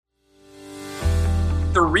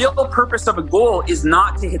the real purpose of a goal is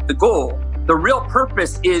not to hit the goal. The real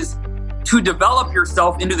purpose is to develop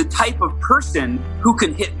yourself into the type of person who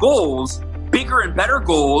can hit goals, bigger and better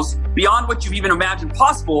goals, beyond what you've even imagined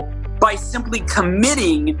possible, by simply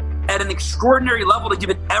committing at an extraordinary level to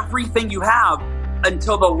give it everything you have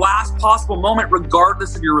until the last possible moment,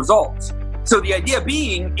 regardless of your results. So the idea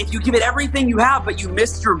being, if you give it everything you have, but you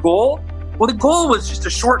missed your goal, well, the goal was just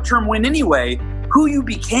a short-term win anyway. Who you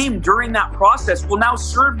became during that process will now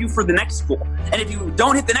serve you for the next goal. And if you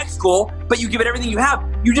don't hit the next goal, but you give it everything you have,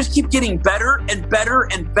 you just keep getting better and better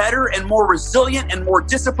and better and more resilient and more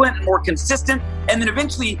disciplined and more consistent. And then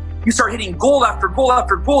eventually you start hitting goal after goal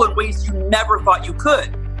after goal in ways you never thought you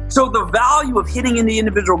could. So the value of hitting any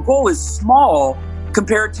individual goal is small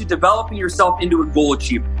compared to developing yourself into a goal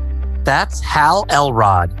achiever. That's Hal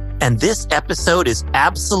Elrod, and this episode is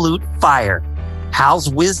absolute fire. Hal's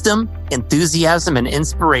wisdom, enthusiasm, and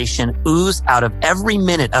inspiration ooze out of every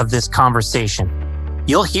minute of this conversation.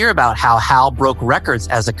 You'll hear about how Hal broke records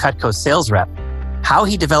as a Cutco sales rep, how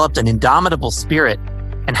he developed an indomitable spirit,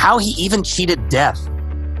 and how he even cheated death.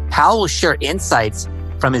 Hal will share insights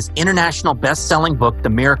from his international best-selling book, The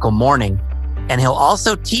Miracle Morning, and he'll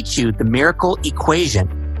also teach you the miracle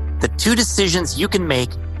equation, the 2 decisions you can make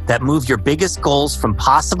that move your biggest goals from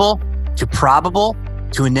possible to probable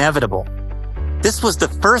to inevitable. This was the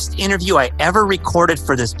first interview I ever recorded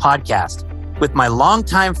for this podcast with my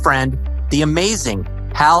longtime friend, the amazing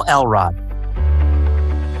Hal Elrod.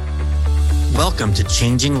 Welcome to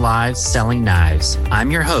Changing Lives Selling Knives. I'm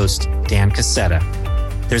your host, Dan Cassetta.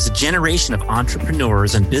 There's a generation of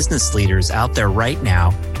entrepreneurs and business leaders out there right now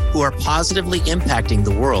who are positively impacting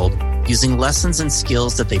the world using lessons and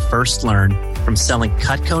skills that they first learned from selling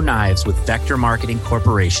Cutco knives with Vector Marketing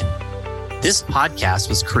Corporation. This podcast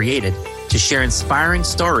was created to share inspiring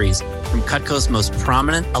stories from Cutco's most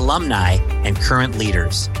prominent alumni and current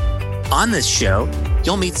leaders. On this show,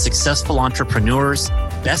 you'll meet successful entrepreneurs,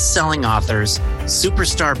 best-selling authors,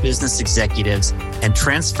 superstar business executives, and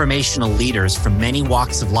transformational leaders from many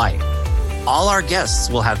walks of life. All our guests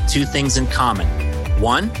will have 2 things in common.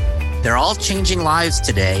 1, they're all changing lives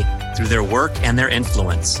today through their work and their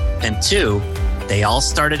influence. And 2, they all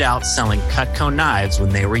started out selling Cutco knives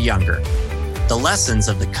when they were younger. The lessons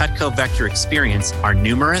of the Cutco Vector experience are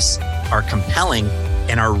numerous, are compelling,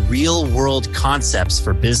 and are real-world concepts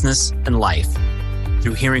for business and life.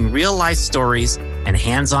 Through hearing real-life stories and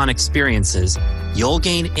hands-on experiences, you'll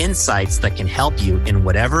gain insights that can help you in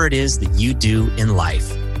whatever it is that you do in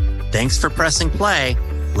life. Thanks for pressing play.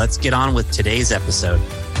 Let's get on with today's episode.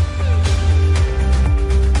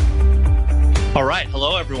 All right.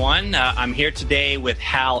 Hello, everyone. I'm here today with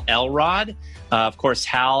Hal Elrod. Of course,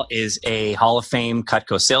 Hal is a Hall of Fame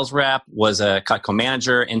Cutco sales rep, was a Cutco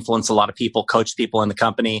manager, influenced a lot of people, coached people in the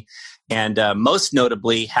company. And most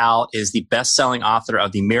notably, Hal is the best-selling author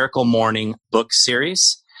of the Miracle Morning book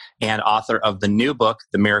series and author of the new book,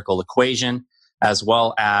 The Miracle Equation, as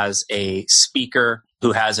well as a speaker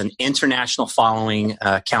who has an international following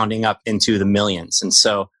counting up into the millions. And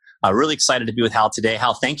so really excited to be with Hal today.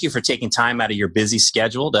 Hal, thank you for taking time out of your busy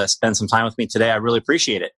schedule to spend some time with me today. I really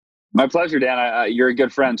appreciate it. My pleasure, Dan. You're a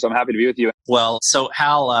good friend, so I'm happy to be with you. Well, so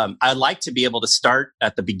Hal, I'd like to be able to start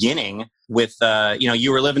at the beginning with,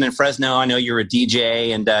 you were living in Fresno. I know you were a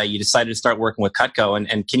DJ and you decided to start working with Cutco.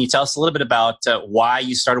 And can you tell us a little bit about why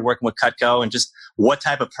you started working with Cutco and just what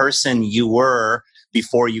type of person you were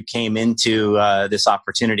before you came into this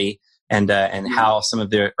opportunity and how some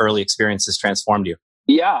of the early experiences transformed you?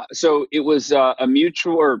 Yeah. So it was a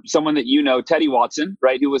mutual or someone that you know, Teddy Watson,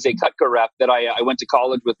 right, who was a Cutco rep that I went to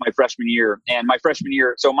college with my freshman year. And my freshman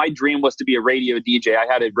year, so my dream was to be a radio DJ.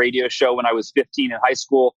 I had a radio show when I was 15 in high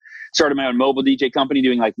school, started my own mobile DJ company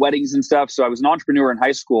doing like weddings and stuff. So I was an entrepreneur in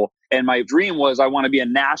high school. And my dream was I want to be a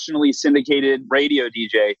nationally syndicated radio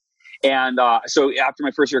DJ. And so after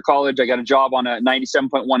my first year of college, I got a job on a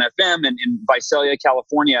 97.1 FM in Visalia,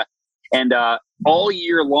 California. And all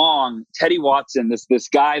year long, Teddy Watson, this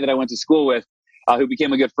guy that I went to school with, who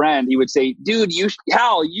became a good friend, he would say, "Dude,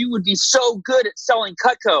 Hal, you would be so good at selling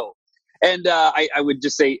Cutco." And I would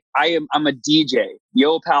just say, "I'm a DJ,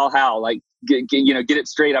 yo pal Hal. Like, get it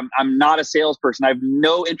straight. I'm not a salesperson. I have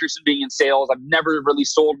no interest in being in sales. I've never really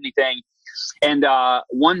sold anything." And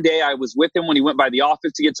one day I was with him when he went by the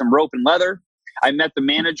office to get some rope and leather. I met the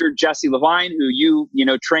manager, Jesse Levine, who you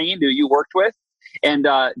trained, who you worked with. And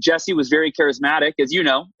Jesse was very charismatic, as you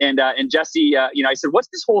know. And Jesse, I said, "What's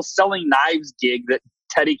this whole selling knives gig that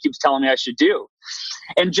Teddy keeps telling me I should do?"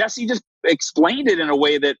 And Jesse just explained it in a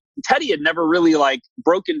way that Teddy had never really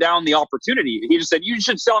broken down the opportunity. He just said, "You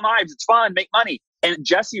should sell knives. It's fun, make money." And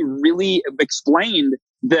Jesse really explained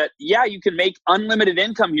that, yeah, you can make unlimited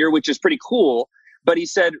income here, which is pretty cool. But he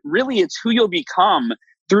said, really, it's who you'll become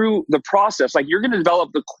through the process. Like, you're going to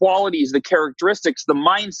develop the qualities, the characteristics, the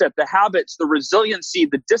mindset, the habits, the resiliency,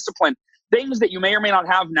 the discipline, things that you may or may not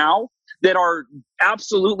have now that are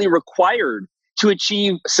absolutely required to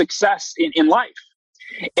achieve success in life.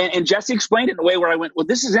 And Jesse explained it in a way where I went, well,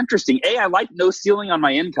 this is interesting. I like no ceiling on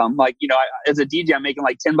my income. Like, as a DJ, I'm making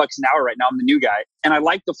like $10 an hour right now. I'm the new guy. And I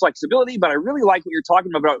like the flexibility, but I really like what you're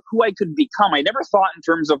talking about who I could become. I never thought in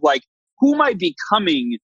terms of like, who am I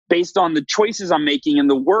becoming based on the choices I'm making and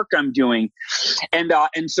the work I'm doing? And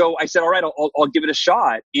so I said, all right, I'll give it a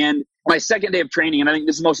shot. And my second day of training, and I think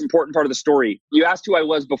this is the most important part of the story, you asked who I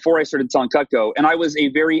was before I started selling Cutco, and I was a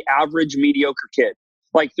very average, mediocre kid.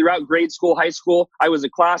 Like, throughout grade school, high school, I was a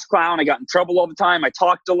class clown. I got in trouble all the time. I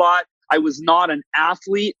talked a lot. I was not an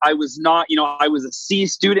athlete. I was not, I was a C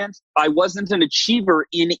student. I wasn't an achiever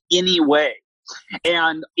in any way.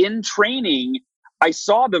 And in training, I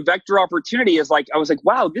saw the vector opportunity as like, I was like,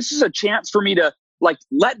 wow, this is a chance for me to like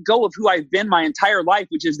let go of who I've been my entire life,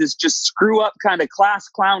 which is this just screw up kind of class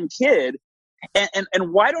clown kid.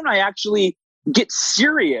 And why don't I actually get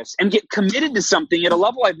serious and get committed to something at a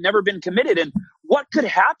level I've never been committed? And what could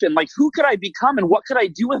happen? Like, who could I become and what could I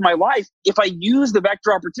do with my life if I use the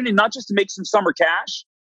vector opportunity, not just to make some summer cash,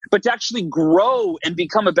 but to actually grow and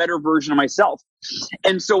become a better version of myself?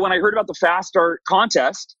 And so when I heard about the Fast Start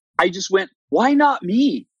contest, I just went, why not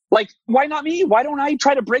me? Like, why not me? Why don't I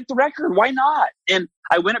try to break the record? Why not? And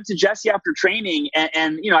I went up to Jesse after training and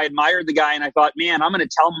I admired the guy and I thought, man, I'm going to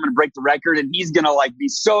tell him I'm going to break the record and he's going to like be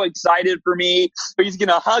so excited for me. He's going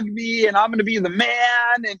to hug me and I'm going to be the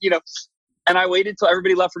man. And I waited till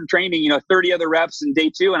everybody left from training, 30 other reps in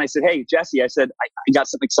day 2. And I said, hey, Jesse, I said, I got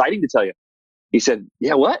something exciting to tell you. He said,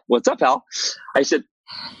 yeah, what? What's up, Al? I said,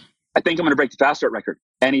 I think I'm going to break the Fast Start record.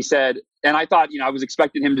 And he said, and I thought, I was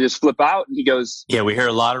expecting him to just flip out. And he goes, yeah, we hear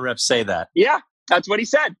a lot of reps say that. Yeah, that's what he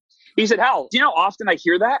said. He said, Hal, do you know how often I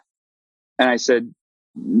hear that? And I said,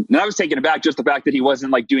 and I was taken aback just the fact that he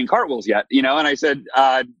wasn't like doing cartwheels yet, and I said,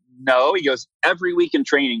 no. He goes, every week in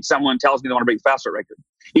training, someone tells me they want to break the Fast Start record.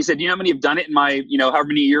 He said, do you know how many have done it in my, however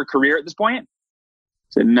many year career at this point?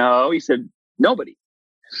 I said, no. He said, nobody.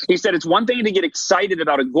 He said, it's one thing to get excited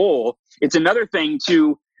about a goal. It's another thing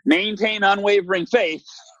to maintain unwavering faith,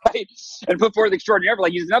 right? And put forth extraordinary effort.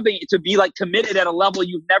 Like, he's another thing to be like committed at a level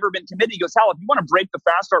you've never been committed. He goes, Hal, if you want to break the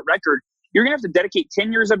Fast Start record, you're going to have to dedicate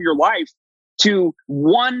 10 years of your life to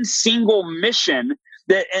one single mission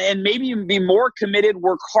that, and maybe even be more committed,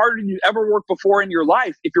 work harder than you ever worked before in your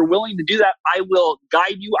life. If you're willing to do that, I will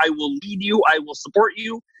guide you. I will lead you. I will support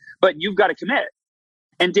you, but you've got to commit.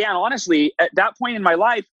 And Dan, honestly, at that point in my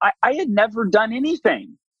life, I had never done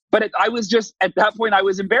anything, but I was just, at that point, I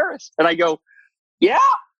was embarrassed. And I go, yeah,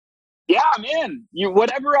 I'm in.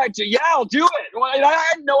 Whatever I do, yeah, I'll do it. Well, I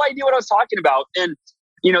had no idea what I was talking about. And,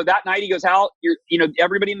 that night he goes, Hal,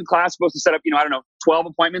 everybody in the class is supposed to set up, 12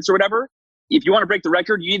 appointments or whatever. If you want to break the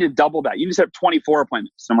record, you need to double that. You need to set up 24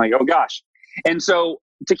 appointments. I'm like, oh gosh. And so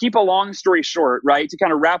to keep a long story short, right, to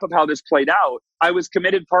kind of wrap up how this played out, I was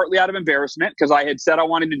committed partly out of embarrassment because I had said I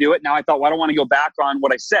wanted to do it. Now I thought, well, I don't want to go back on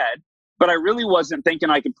what I said, but I really wasn't thinking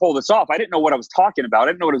I could pull this off. I didn't know what I was talking about. I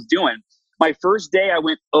didn't know what I was doing. My first day, I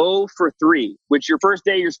went 0 for 3, which your first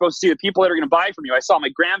day, you're supposed to see the people that are going to buy from you. I saw my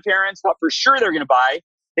grandparents, thought for sure they're going to buy.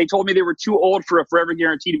 They told me they were too old for a forever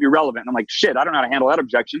guarantee to be relevant. And I'm like, shit, I don't know how to handle that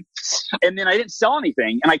objection. And then I didn't sell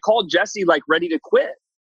anything. And I called Jesse like ready to quit.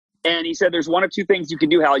 And he said, there's one of two things you can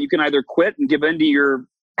do, Hal. You can either quit and give in to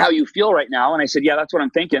how you feel right now. And I said, yeah, that's what I'm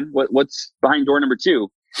thinking. What's behind door number 2?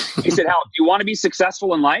 He said, Hal, do you want to be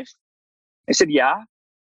successful in life? I said, yeah.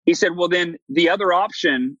 He said, well, then the other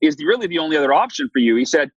option is really the only other option for you. He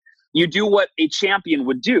said, you do what a champion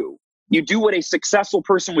would do. You do what a successful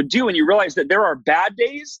person would do. And you realize that there are bad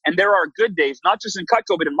days and there are good days, not just in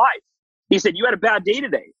Cutco, but in life. He said, you had a bad day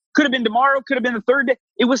today. Could have been tomorrow, could have been the third day.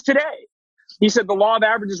 It was today. He said, the law of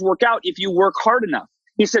averages work out if you work hard enough.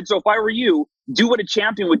 He said, so if I were you, do what a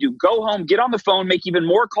champion would do. Go home, get on the phone, make even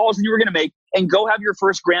more calls than you were going to make, and go have your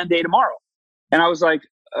first grand day tomorrow. And I was like,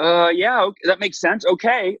 yeah, okay, that makes sense.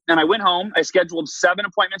 Okay. And I went home. I scheduled 7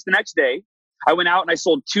 appointments the next day. I went out and I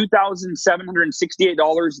sold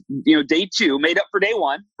 $2,768, day 2, made up for day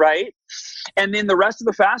 1, right? And then the rest of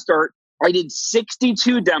the Fast Start, I did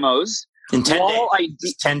 62 demos. In 10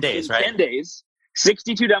 days. 10 days, right? 10 days.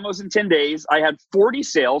 62 demos in 10 days. I had 40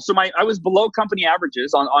 sales. So I was below company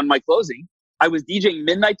averages on my closing. I was DJing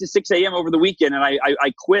midnight to 6 a.m. over the weekend. And I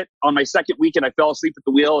quit on my second weekend. I fell asleep at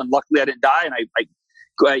the wheel and luckily I didn't die. And I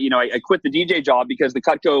quit the DJ job because the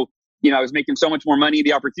Cutco, I was making so much more money.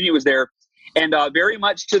 The opportunity was there. And very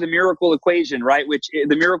much to the miracle equation, right? Which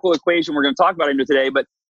the miracle equation we're going to talk about into today, but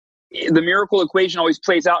the miracle equation always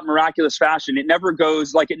plays out in miraculous fashion. It never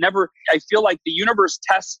goes like I feel like the universe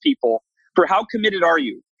tests people for how committed are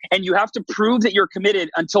you? And you have to prove that you're committed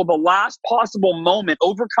until the last possible moment,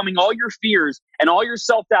 overcoming all your fears and all your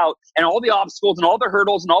self-doubt and all the obstacles and all the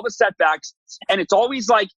hurdles and all the setbacks. And it's always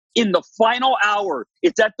like in the final hour,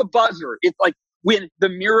 it's at the buzzer. It's like when the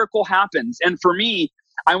miracle happens. And for me,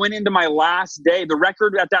 I went into my last day. The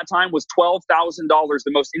record at that time was $12,000,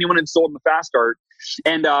 the most anyone had sold in the Fast Start.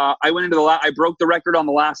 And I went into I broke the record on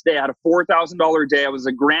the last day. I had a $4,000 day. I was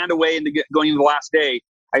a grand away into going into the last day.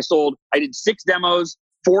 I did 6 demos,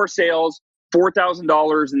 4 sales,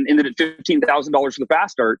 $4,000, and ended at $15,000 for the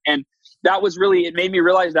Fast Start. And that was really, it made me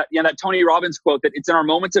realize that, that Tony Robbins quote, that it's in our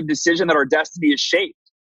moments of decision that our destiny is shaped.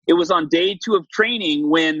 It was on day 2 of training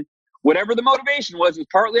when whatever the motivation was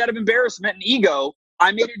partly out of embarrassment and ego.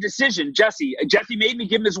 I made a decision. Jesse made me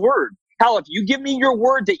give him his word. Hal, if you give me your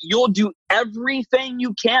word that you'll do everything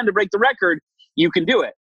you can to break the record, you can do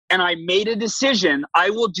it. And I made a decision. I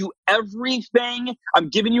will do everything. I'm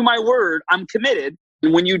giving you my word. I'm committed.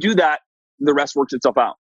 And when you do that, the rest works itself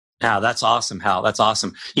out. Yeah, that's awesome, Hal. That's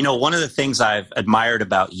awesome. You know, one of the things I've admired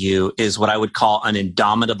about you is what I would call an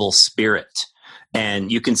indomitable spirit.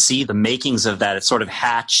 And you can see the makings of that. It sort of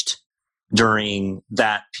hatched during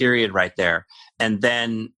that period right there. And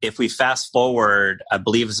then if we fast forward, I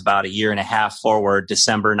believe it's about 1.5 years forward,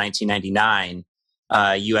 December 1999,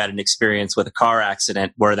 you had an experience with a car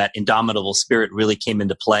accident where that indomitable spirit really came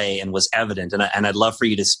into play and was evident. And I'd love for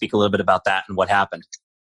you to speak a little bit about that and what happened.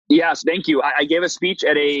 Yes, thank you. I gave a speech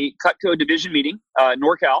at a Cutco division meeting,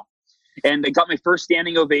 NorCal, and they got my first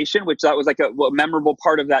standing ovation, which that was like a memorable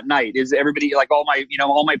part of that night. Is everybody, like all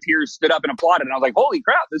my peers stood up and applauded, and I was like, holy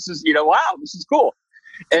crap, this is wow, this is cool.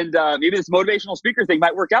 And maybe this motivational speaker thing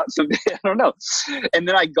might work out someday. I don't know. And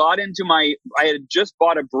then I got into I had just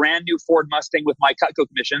bought a brand new Ford Mustang with my Cutco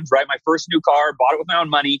commissions, right? My first new car, bought it with my own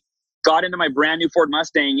money, got into my brand new Ford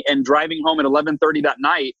Mustang, and driving home at 11:30 that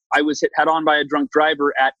night, I was hit head on by a drunk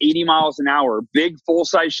driver at 80 miles an hour. Big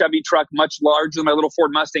full-size Chevy truck, much larger than my little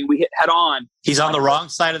Ford Mustang. We hit head on. He's on the wrong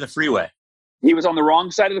side of the freeway. He was on the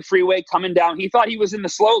wrong side of the freeway coming down. He thought he was in the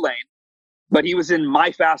slow lane, but he was in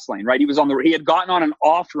my fast lane, right? He had gotten on an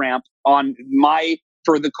off ramp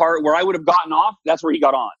for the car where I would have gotten off. That's where he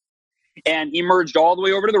got on. And he merged all the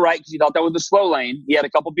way over to the right because he thought that was the slow lane. He had a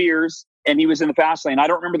couple beers and he was in the fast lane. I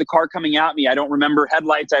don't remember the car coming at me. I don't remember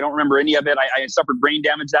headlights. I don't remember any of it. I suffered brain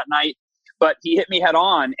damage that night, but he hit me head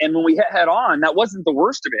on. And when we hit head on, that wasn't the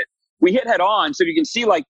worst of it. We hit head on. So you can see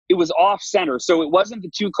like it was off center. So it wasn't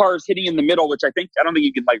the 2 cars hitting in the middle, which I don't think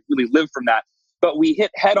you could like really live from that. But we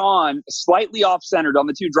hit head on, slightly off centered on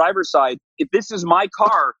the 2 driver's side. If this is my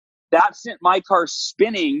car, that sent my car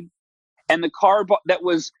spinning. And the car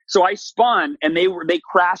so I spun and they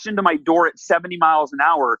crashed into my door at 70 miles an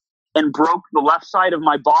hour and broke the left side of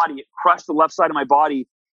my body. It crushed the left side of my body.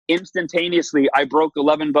 Instantaneously, I broke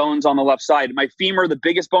 11 bones on the left side. My femur, the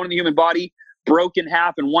biggest bone in the human body, broke in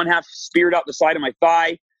half and 1/2 speared out the side of my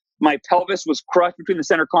thigh. My pelvis was crushed between the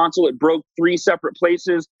center console. It broke 3 separate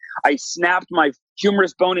places. I snapped my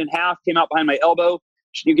humerus bone in half, came out behind my elbow.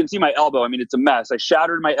 You can see my elbow. I mean, it's a mess. I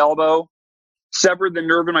shattered my elbow, severed the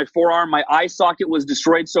nerve in my forearm. My eye socket was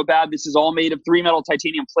destroyed so bad. This is all made of 3 metal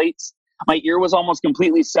titanium plates. My ear was almost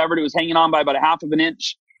completely severed. It was hanging on by about 1/2 of an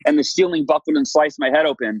inch, and the ceiling buckled and sliced my head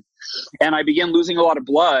open. And I began losing a lot of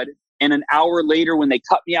blood. And an hour later, when they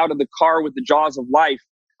cut me out of the car with the jaws of life,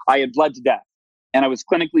 I had bled to death. And I was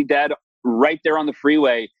clinically dead right there on the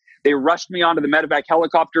freeway. They rushed me onto the medevac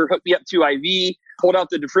helicopter, hooked me up to IV, pulled out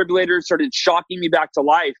the defibrillator, started shocking me back to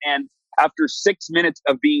life. And after 6 minutes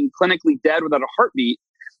of being clinically dead without a heartbeat,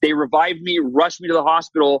 they revived me, rushed me to the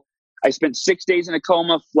hospital. I spent 6 days in a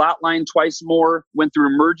coma, flatlined twice more, went through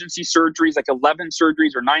emergency surgeries, like 11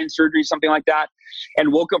 surgeries or 9 surgeries, something like that,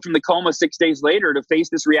 and woke up from the coma 6 days later to face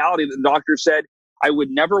this reality that the doctor said I would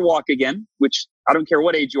never walk again, which I don't care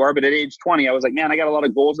what age you are, but at age 20, I was like, man, I got a lot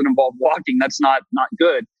of goals that involve walking. That's not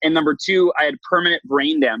good. And number 2, I had permanent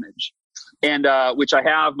brain damage, and which I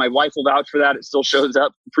have. My wife will vouch for that. It still shows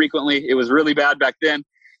up frequently. It was really bad back then.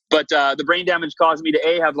 But the brain damage caused me to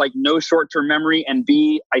A, have like no short-term memory, and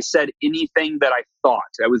B, I said anything that I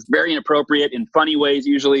thought. I was very inappropriate in funny ways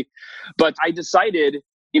usually. But I decided,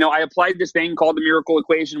 I applied this thing called the miracle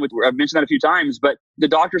equation, which I've mentioned that a few times, but the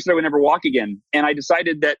doctor said I would never walk again. And I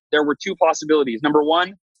decided that there were 2 possibilities. Number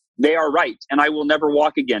 1, they are right, and I will never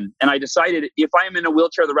walk again. And I decided if I am in a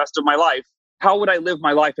wheelchair the rest of my life, how would I live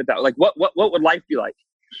my life at that? Like, what would life be like?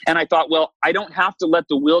 And I thought, well, I don't have to let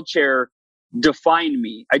the wheelchair define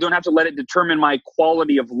me. I don't have to let it determine my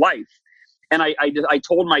quality of life. And I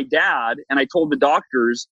told my dad and I told the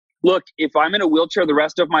doctors, look, if I'm in a wheelchair the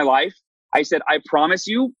rest of my life, I said, I promise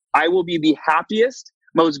you, I will be the happiest,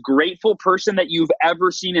 most grateful person that you've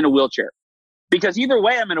ever seen in a wheelchair. Because either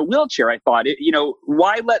way, I'm in a wheelchair. I thought,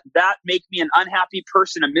 why let that make me an unhappy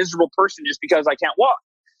person, a miserable person just because I can't walk?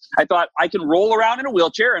 I thought I can roll around in a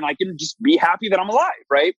wheelchair and I can just be happy that I'm alive,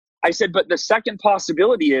 right? I said, but the second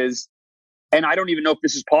possibility is, and I don't even know if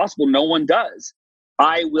this is possible, no one does,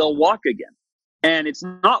 I will walk again. And it's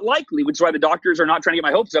not likely, which is why the doctors are not trying to get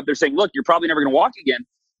my hopes up. They're saying, look, you're probably never going to walk again.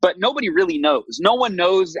 But nobody really knows. No one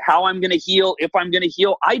knows how I'm going to heal, if I'm going to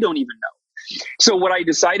heal. I don't even know. So what I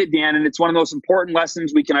decided, Dan, and it's one of the most important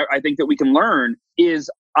lessons I think that we can learn, is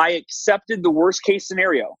I accepted the worst case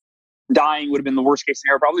scenario. Dying would have been the worst case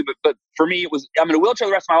scenario probably, but for me, it was, I'm in a wheelchair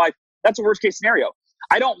the rest of my life. That's a worst case scenario.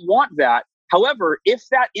 I don't want that. However, if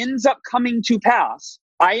that ends up coming to pass,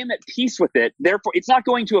 I am at peace with it. Therefore, it's not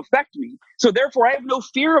going to affect me. So therefore, I have no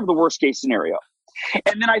fear of the worst case scenario.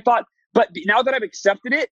 And then I thought, but now that I've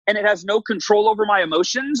accepted it and it has no control over my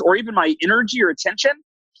emotions or even my energy or attention,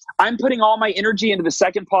 I'm putting all my energy into the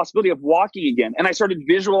second possibility of walking again. And I started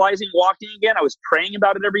visualizing walking again. I was praying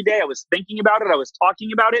about it every day. I was thinking about it. I was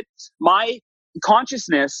talking about it. My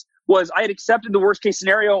consciousness was, I had accepted the worst case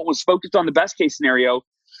scenario and was focused on the best case scenario.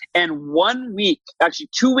 And 1 week, actually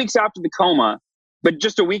 2 weeks after the coma, but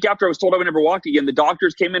just a week after I was told I would never walk again, the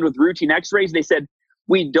doctors came in with routine x-rays. They said,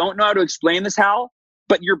 we don't know how to explain this, Hal,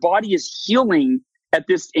 but your body is healing at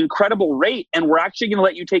this incredible rate. And we're actually going to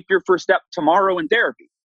let you take your first step tomorrow in therapy.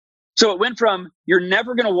 So it went from you're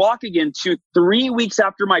never going to walk again to 3 weeks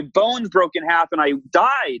after my bones broke in half and I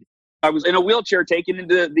died. I was in a wheelchair taken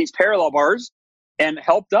into these parallel bars and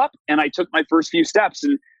helped up. And I took my first few steps.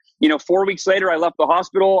 And 4 weeks later, I left the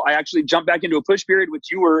hospital. I actually jumped back into a push period, which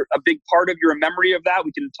you were a big part of. Your memory of that.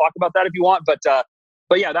 We can talk about that if you want.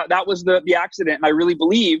 But yeah, that was the accident. And I really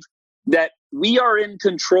believe that we are in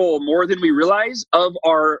control more than we realize of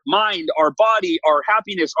our mind, our body, our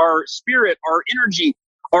happiness, our spirit, our energy,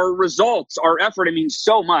 our results, our effort. I mean,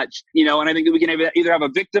 so much, and I think that we can either have a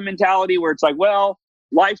victim mentality where it's like, well,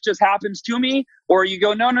 life just happens to me, or you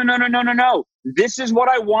go, no. This is what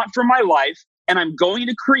I want for my life. And I'm going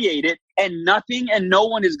to create it, and nothing and no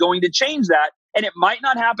one is going to change that. And it might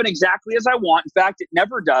not happen exactly as I want. In fact, it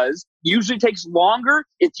never does. Usually takes longer.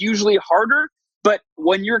 It's usually harder. But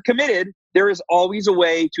when you're committed, there is always a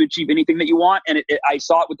way to achieve anything that you want. And I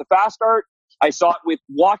saw it with the Fast Start. I saw it with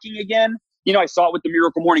walking again. I saw it with the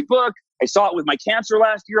Miracle Morning book. I saw it with my cancer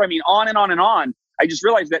last year. I mean, on and on and on. I just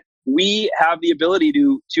realized that we have the ability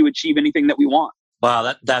to achieve anything that we want.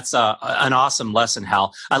 Wow, that's an awesome lesson,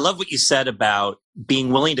 Hal. I love what you said about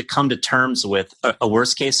being willing to come to terms with a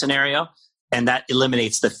worst case scenario, and that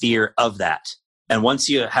eliminates the fear of that. And once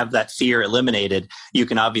you have that fear eliminated, you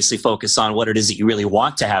can obviously focus on what it is that you really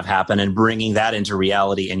want to have happen and bringing that into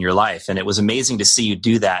reality in your life. And it was amazing to see you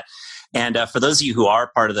do that. And for those of you who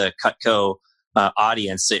are part of the Cutco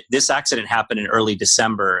audience, this accident happened in early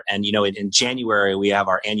December. And, in January, we have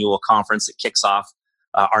our annual conference that kicks off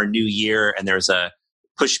our new year. And there's a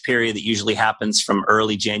push period that usually happens from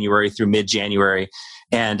early January through mid-January.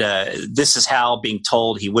 And this is Hal being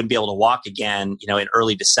told he wouldn't be able to walk again, in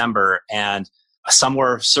early December. And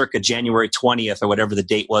somewhere circa January 20th or whatever the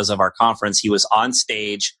date was of our conference, he was on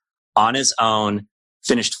stage on his own,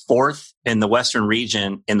 finished 4th in the Western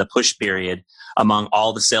region in the push period among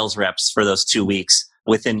all the sales reps for those 2 weeks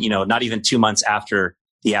within, not even 2 months after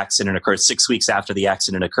the accident occurred, 6 weeks after the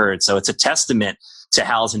accident occurred. So it's a testament to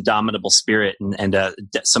Hal's indomitable spirit and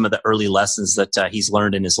some of the early lessons that he's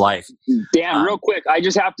learned in his life. Dan, real quick, I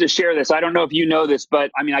just have to share this. I don't know if you know this, but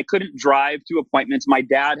I couldn't drive to appointments. My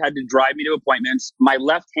dad had to drive me to appointments. My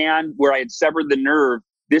left hand, where I had severed the nerve,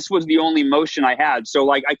 this was the only motion I had. So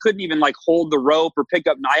I couldn't even hold the rope or pick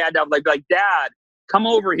up. I had to have like, Dad, come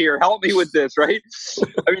over here, help me with this, right?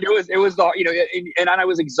 It was the, and I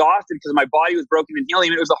was exhausted because my body was broken and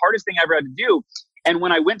healing. And it was the hardest thing I ever had to do. And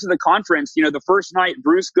when I went to the conference, the first night,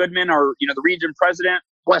 Bruce Goodman, our, the region president,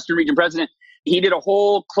 Western region president, he did a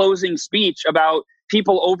whole closing speech about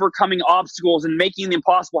people overcoming obstacles and making the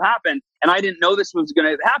impossible happen. And I didn't know this was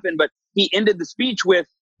going to happen, but he ended the speech with,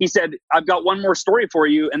 he said, I've got one more story for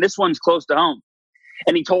you, and this one's close to home.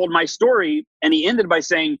 And he told my story, and he ended by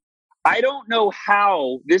saying, I don't know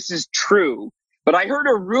how this is true, but I heard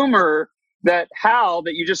a rumor that Hal,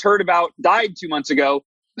 that you just heard about, died 2 months ago,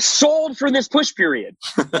 sold for this push period.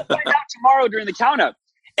 We'll find out tomorrow during the count up.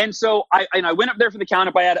 And so I went up there for the count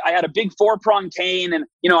up. I had a big 4-prong cane, and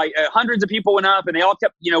hundreds of people went up, and they all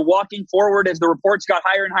kept walking forward as the reports got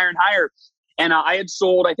higher and higher and higher. And I had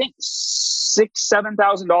sold, I think,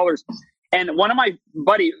 $6,000-$7,000. And one of my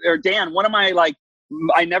Dan,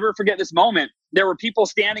 I never forget this moment. There were people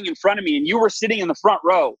standing in front of me and you were sitting in the front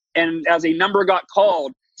row. And as a number got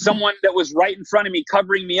called, someone that was right in front of me,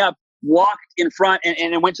 covering me up, walked in front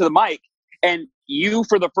and went to the mic. And you,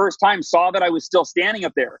 for the first time, saw that I was still standing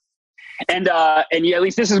up there. And you, at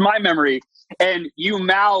least this is my memory. And you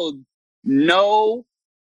mouthed, "No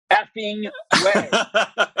effing way."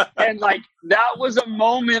 And like, that was a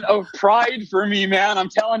moment of pride for me, man. I'm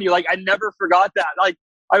telling you, like, I never forgot that. Like,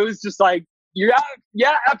 I was just like, yeah,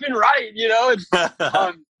 effing right, you know?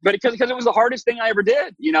 And, but because it was the hardest thing I ever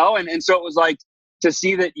did, you know? And so it was like to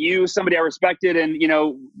see that you, somebody I respected and, you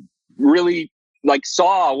know, really like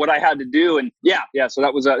saw what I had to do. And yeah. So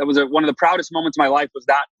that was one of the proudest moments of my life, was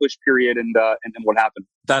that push period and what happened.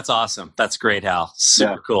 That's awesome. That's great, Hal.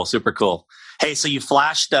 Super cool. Hey, so you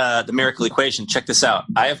flashed the Miracle Equation. Check this out.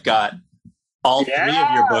 I have got all 3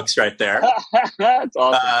 of your books right there. That's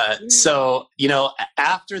awesome. So, you know,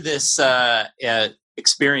 after this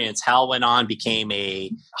experience, Hal went on, became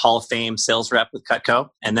a Hall of Fame sales rep with Cutco.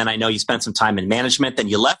 And then I know you spent some time in management. Then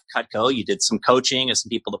you left Cutco. You did some coaching of some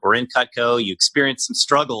people that were in Cutco. You experienced some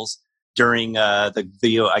struggles during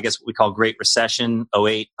the I guess what we call Great Recession,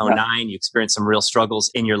 08, 09. You experienced some real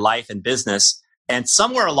struggles in your life and business. And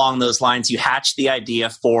somewhere along those lines, you hatched the idea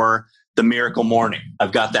for the Miracle Morning.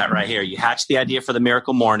 I've got that right here. You hatched the idea for the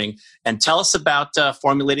Miracle Morning. And tell us about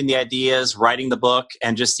formulating the ideas, writing the book,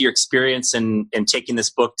 and just your experience in taking this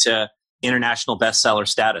book to international bestseller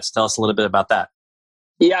status. Tell us a little bit about that.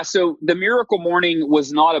 Yeah. So the Miracle Morning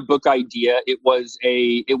was not a book idea. It was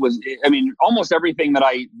almost everything that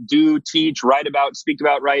I do, teach, write about, speak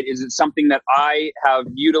about, right, is it something that I have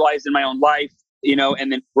utilized in my own life, you know,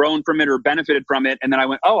 and then grown from it or benefited from it. And then I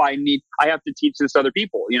went, I have to teach this to other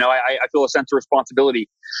people. You know, I feel a sense of responsibility.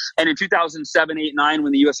 And in 2007, 8, 9,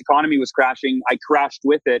 when the US economy was crashing, I crashed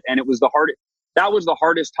with it. And that was the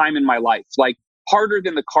hardest time in my life, like harder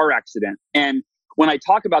than the car accident. And when I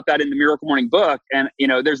talk about that in the Miracle Morning book, and, you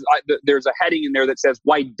know, there's a heading in there that says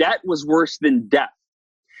why debt was worse than death.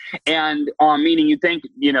 And meaning you think,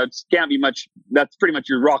 you know, it can't be much. That's pretty much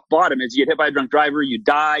your rock bottom. Is you get hit by a drunk driver, you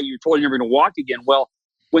die, you're told you're never going to walk again. Well,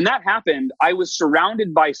 when that happened, I was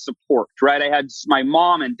surrounded by support, right? I had my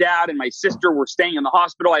mom and dad and my sister were staying in the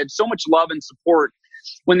hospital. I had so much love and support.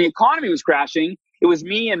 When the economy was crashing, it was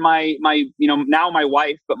me and my you know, now my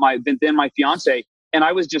wife, but then my fiance. And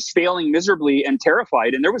I was just failing miserably and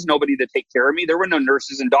terrified. And there was nobody to take care of me. There were no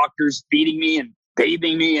nurses and doctors feeding me and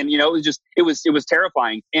bathing me. And, you know, it was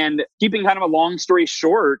terrifying. And keeping kind of a long story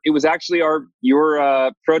short, it was actually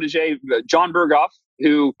your protege, John Berghoff,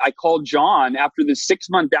 who I called John after this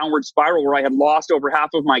 6-month downward spiral where I had lost over half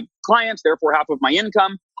of my clients, therefore half of my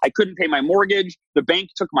income. I couldn't pay my mortgage. The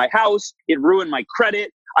bank took my house. It ruined my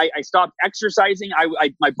credit. I stopped exercising.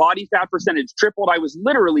 My body fat percentage tripled. I was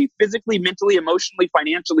literally physically, mentally, emotionally,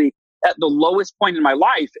 financially at the lowest point in my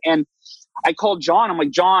life. And I called John. I'm like,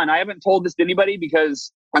 John, I haven't told this to anybody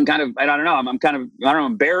because I'm kind of, I don't know,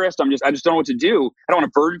 embarrassed. I just don't know what to do. I don't want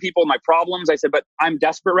to burden people with my problems. I said, but I'm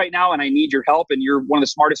desperate right now and I need your help. And you're one of the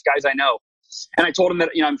smartest guys I know. And I told him that,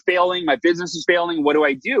 you know, I'm failing. My business is failing. What do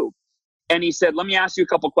I do? And he said, let me ask you a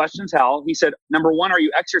couple questions, Hal. He said, number one, are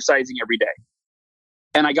you exercising every day?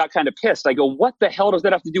 And I got kind of pissed. I go, what the hell does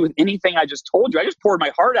that have to do with anything I just told you? I just poured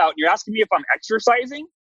my heart out and you're asking me if I'm exercising?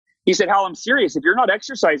 He said, Hal, I'm serious. If you're not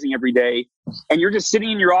exercising every day and you're just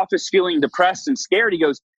sitting in your office feeling depressed and scared, he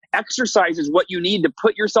goes, exercise is what you need to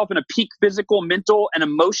put yourself in a peak physical, mental, and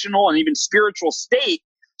emotional, and even spiritual state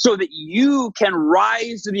so that you can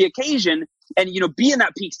rise to the occasion and, you know, be in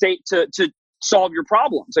that peak state to solve your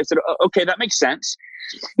problems. I said, okay, that makes sense.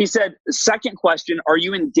 He said, second question, are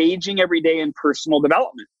you engaging every day in personal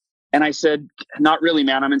development? And I said, not really,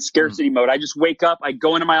 man. I'm in scarcity mode. I just wake up, I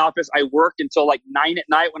go into my office, I work until like 9 at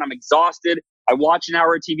night when I'm exhausted. I watch an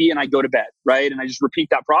hour of TV and I go to bed, right? And I just repeat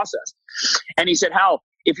that process. And he said, Hal,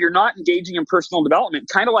 if you're not engaging in personal development,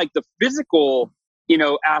 kind of like the physical, you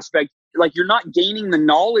know, aspect, like you're not gaining the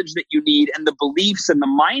knowledge that you need and the beliefs and the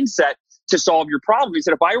mindset to solve your problem. He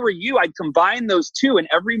said, if I were you, I'd combine those two and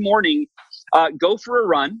every morning go for a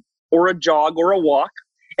run or a jog or a walk.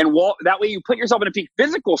 And that way you put yourself in a peak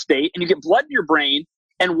physical state and you get blood in your brain.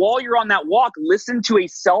 And while you're on that walk, listen to a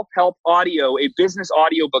self-help audio, a business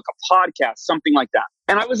audio book, a podcast, something like that.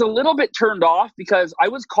 And I was a little bit turned off because I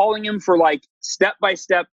was calling him for like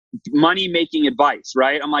step-by-step money-making advice,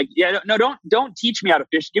 right? I'm like, yeah, no, don't teach me how to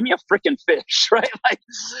fish. Give me a freaking fish, right? Like,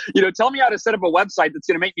 you know, tell me how to set up a website that's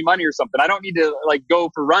going to make me money or something. I don't need to like go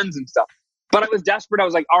for runs and stuff. But I was desperate. I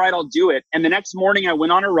was like, all right, I'll do it. And the next morning I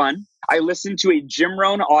went on a run. I listened to a Jim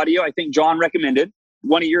Rohn audio I think John recommended.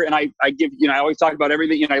 one of your, and I give, I always talk about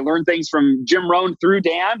everything, and I learn things from Jim Rohn through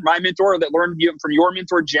Dan, my mentor, that learned from your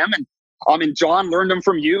mentor, Jim, and John learned them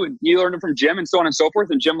from you, and you learned them from Jim, and so on and so forth,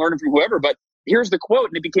 and Jim learned them from whoever. But here's the quote,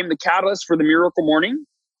 and it became the catalyst for the Miracle Morning,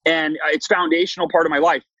 and it's foundational part of my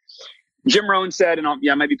life. Jim Rohn said, and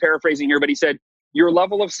I might be paraphrasing here, but he said, your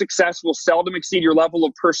level of success will seldom exceed your level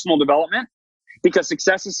of personal development, because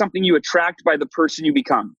success is something you attract by the person you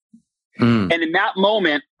become. And in that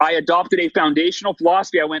moment, I adopted a foundational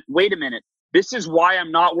philosophy. I went, wait a minute, this is why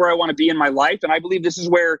I'm not where I want to be in my life. And I believe this is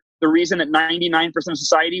where the reason that 99% of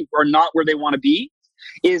society are not where they want to be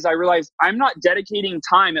is I realized I'm not dedicating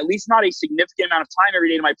time, at least not a significant amount of time every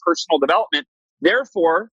day, to my personal development.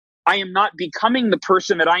 Therefore, I am not becoming the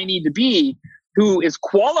person that I need to be who is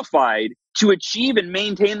qualified to achieve and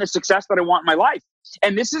maintain the success that I want in my life.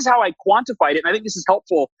 And this is how I quantified it. And I think this is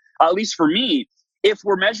helpful, at least for me. If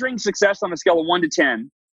we're measuring success on a scale of 1 to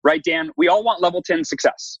 10, right, Dan, we all want level 10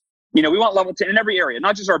 success. We want level 10 in every area,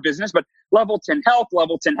 not just our business, but level 10 health,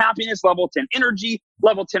 level 10 happiness, level 10 energy,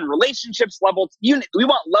 level 10 relationships, we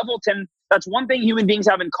want level 10. That's one thing human beings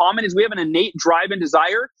have in common is we have an innate drive and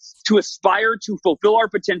desire to aspire to fulfill our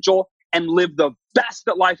potential and live the best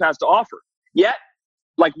that life has to offer. Yet,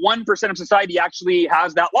 like 1% of society actually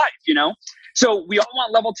has that life, So we all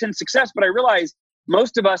want level 10 success, but I realize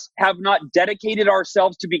most of us have not dedicated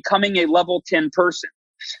ourselves to becoming a level 10 person.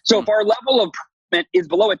 So if our level of improvement is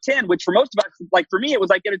below a 10, which for most of us, like for me, it was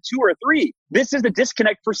like at a 2 or a 3, this is the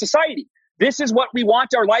disconnect for society. This is what we want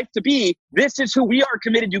our life to be. This is who we are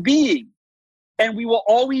committed to being. And we will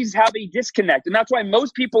always have a disconnect. And that's why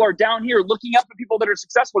most people are down here looking up at people that are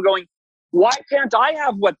successful going, why can't I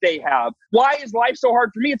have what they have? Why is life so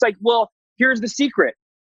hard for me? It's like, well, here's the secret.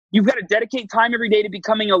 You've got to dedicate time every day to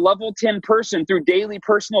becoming a level 10 person through daily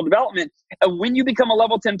personal development. And when you become a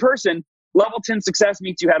level 10 person, level 10 success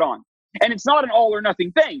meets you head on. And it's not an all or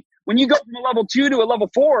nothing thing. When you go from a level 2 to a level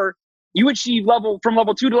 4, you achieve from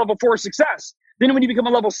level 2 to level 4 success. Then when you become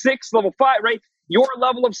a level 6, level 5, right? Your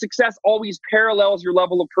level of success always parallels your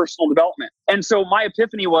level of personal development. And so my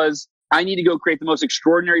epiphany was, I need to go create the most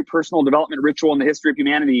extraordinary personal development ritual in the history of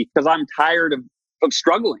humanity because I'm tired of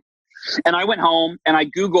struggling. And I went home and I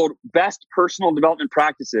Googled best personal development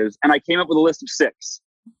practices, and I came up with a list of 6.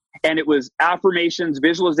 And it was affirmations,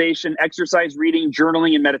 visualization, exercise, reading,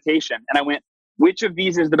 journaling, and meditation. And I went, which of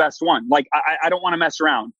these is the best one? Like, I don't want to mess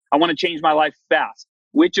around. I want to change my life fast.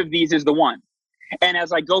 Which of these is the one? And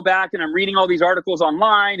as I go back and I'm reading all these articles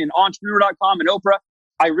online and entrepreneur.com and Oprah,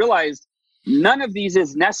 I realized none of these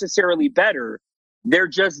is necessarily better. They're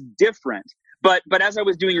just different. But as I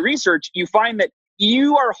was doing research, you find that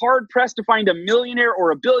you are hard pressed to find a millionaire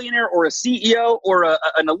or a billionaire or a CEO or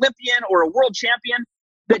an Olympian or a world champion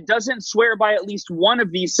that doesn't swear by at least one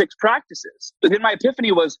of these 6 practices. But then my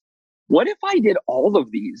epiphany was, what if I did all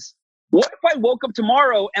of these? What if I woke up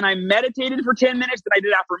tomorrow and I meditated for 10 minutes, then I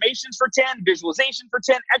did affirmations for 10, visualization for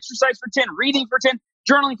 10, exercise for 10, reading for 10,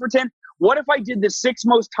 journaling for 10? What if I did the 6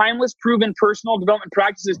 most timeless, proven personal development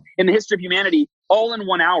practices in the history of humanity all in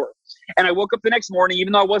 1 hour? And I woke up the next morning,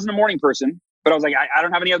 even though I wasn't a morning person, but I was like, I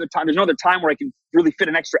don't have any other time. There's no other time where I can really fit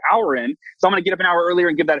an extra hour in. So I'm going to get up an hour earlier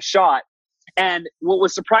and give that a shot. And what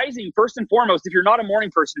was surprising, first and foremost, if you're not a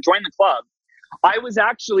morning person, join the club.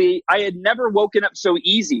 I had never woken up so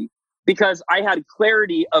easy because I had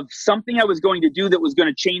clarity of something I was going to do that was going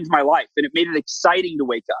to change my life. And it made it exciting to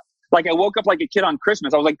wake up. Like I woke up like a kid on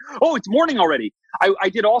Christmas. I was like, oh, it's morning already. I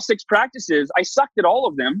did all 6 practices. I sucked at all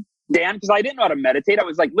of them, Dan, because I didn't know how to meditate. I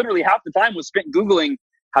was like, literally half the time was spent Googling,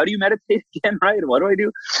 how do you meditate again, right? What do I do?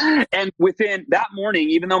 And within that morning,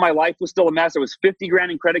 even though my life was still a mess, I was 50 grand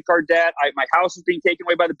in credit card debt. My house was being taken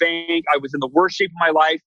away by the bank. I was in the worst shape of my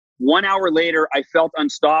life. 1 hour later, I felt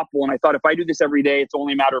unstoppable. And I thought, if I do this every day, it's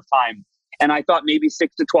only a matter of time. And I thought maybe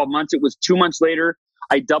 6 to 12 months. It was 2 months later.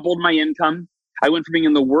 I doubled my income. I went from being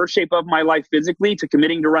in the worst shape of my life physically to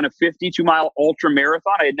committing to run a 52-mile ultra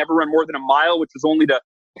marathon. I had never run more than a mile, which was only to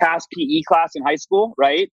pass PE class in high school,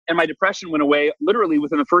 right? And my depression went away literally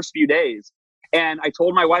within the first few days. And I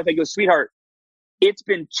told my wife, I go, sweetheart, it's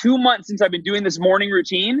been 2 months since I've been doing this morning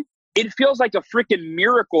routine. It feels like a freaking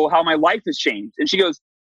miracle how my life has changed. And she goes,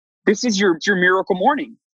 this is your miracle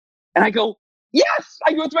morning. And I go, yes,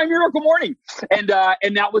 I go to my miracle morning. And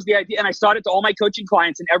that was the idea. And I taught it to all my coaching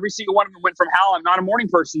clients, and every single one of them went from, Hal, I'm not a morning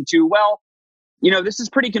person, to, well, this is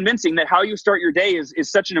pretty convincing that how you start your day is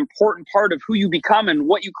such an important part of who you become and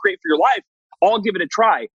what you create for your life. I'll give it a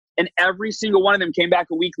try. And every single one of them came back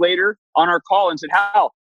a week later on our call and said,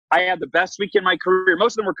 Hal, I had the best week in my career.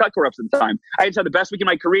 Most of them were cut corrupts at the time. I just had the best week in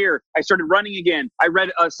my career. I started running again. I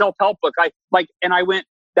read a self-help book. And I went,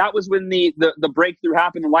 that was when the breakthrough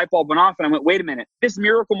happened, the light bulb went off, and I went, wait a minute, this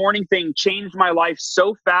Miracle Morning thing changed my life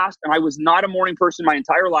so fast, and I was not a morning person my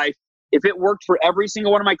entire life. If it worked for every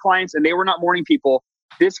single one of my clients and they were not morning people,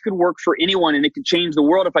 this could work for anyone, and it could change the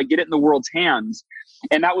world if I get it in the world's hands.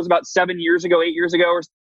 And that was about 8 years ago or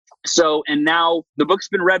so. And now the book's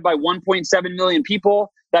been read by 1.7 million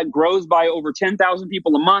people. That grows by over 10,000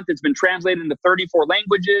 people a month. It's been translated into 34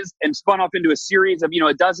 languages and spun off into a series of,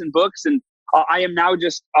 a dozen books. And I am now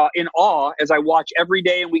just in awe as I watch every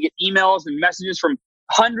day, and we get emails and messages from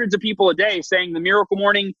hundreds of people a day saying the Miracle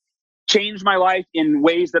Morning changed my life in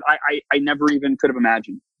ways that I never even could have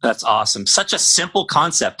imagined. That's awesome. Such a simple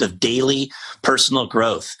concept of daily personal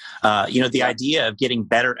growth. The idea of getting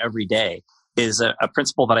better every day is a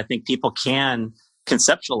principle that I think people can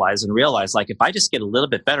conceptualize and realize, like, if I just get a little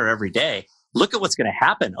bit better every day, look at what's going to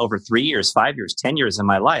happen over 3 years, 5 years, 10 years in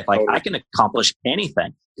my life. Like, I can accomplish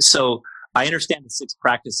anything. So I understand the 6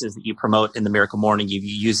 practices that you promote in the Miracle Morning. You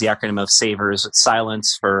use the acronym of SAVERS: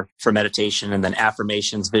 silence for meditation, and then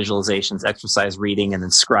affirmations, visualizations, exercise, reading, and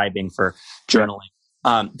then scribing for journaling.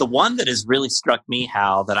 The one that has really struck me,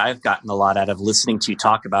 Hal, that I've gotten a lot out of listening to you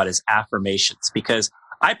talk about is affirmations, because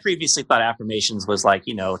I previously thought affirmations was like,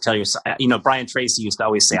 tell yourself, Brian Tracy used to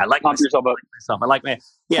always say, I like pump yourself up. I like my,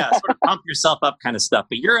 sort of pump yourself up kind of stuff.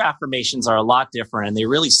 But your affirmations are a lot different, and they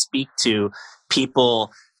really speak to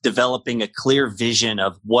people developing a clear vision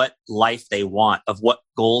of what life they want, of what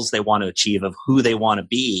goals they want to achieve, of who they want to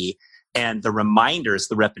be. And the reminders,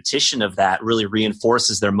 the repetition of that really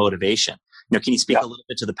reinforces their motivation. Can you speak a little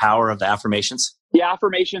bit to the power of the affirmations? Yeah,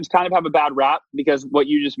 affirmations kind of have a bad rap because what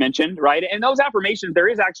you just mentioned, right? And those affirmations, there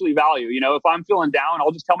is actually value. If I'm feeling down,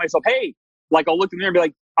 I'll just tell myself, hey, I'll look in the mirror and be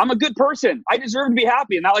like, I'm a good person. I deserve to be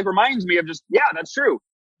happy. And that reminds me of just, yeah, that's true.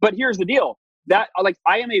 But here's the deal. That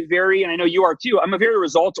I am a very, and I know you are too, I'm a very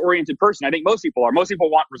results oriented person. I think most people are. Most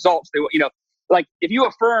people want results. They, if you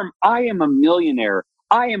affirm, I am a millionaire,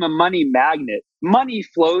 I am a money magnet, money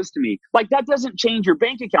flows to me. That doesn't change your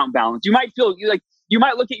bank account balance. You might feel you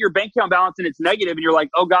might look at your bank account balance and it's negative and you're like,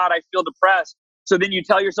 oh God, I feel depressed. So then you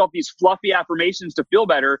tell yourself these fluffy affirmations to feel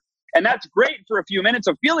better. And that's great for a few minutes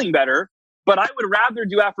of feeling better. But I would rather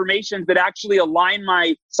do affirmations that actually align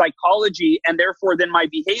my psychology and therefore then my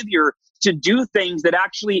behavior to do things that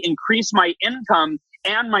actually increase my income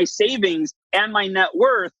and my savings and my net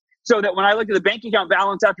worth, so that when I look at the bank account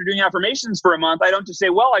balance after doing affirmations for a month, I don't just say,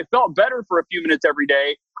 well, I felt better for a few minutes every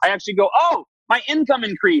day. I actually go, oh, my income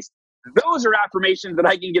increased. Those are affirmations that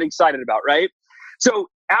I can get excited about, right? So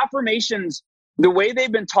affirmations, the way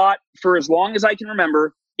they've been taught for as long as I can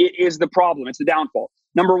remember, it is the problem. It's the downfall.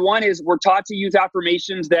 Number one is we're taught to use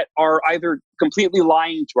affirmations that are either completely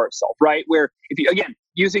lying to ourselves, right? Where if you, again,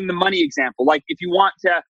 using the money example, if you want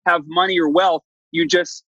to have money or wealth, you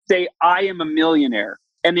just say, I am a millionaire.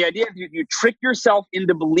 And the idea is you trick yourself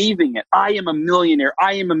into believing it. I am a millionaire.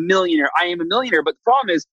 I am a millionaire. I am a millionaire. But the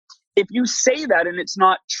problem is, if you say that and it's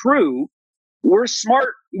not true, we're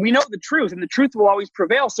smart. We know the truth, and the truth will always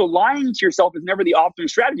prevail. So lying to yourself is never the optimum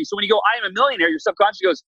strategy. So when you go, I am a millionaire, your subconscious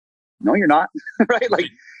goes, no, you're not. Right?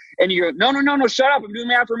 And you go, no, shut up. I'm doing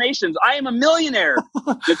my affirmations. I am a millionaire.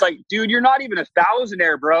 It's like, dude, you're not even a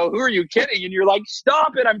thousandaire, bro. Who are you kidding? And you're like,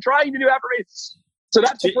 stop it. I'm trying to do affirmations. So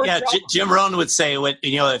that's the first problem. Jim Rohn would say,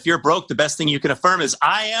 if you're broke, the best thing you can affirm is,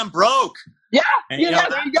 I am broke. Yeah, there you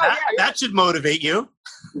go. That should motivate you.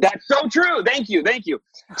 That's so true. Thank you.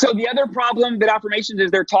 So the other problem that affirmations is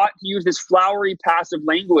they're taught to use this flowery passive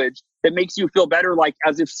language that makes you feel better,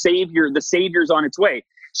 as if the savior's on its way.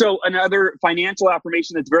 So another financial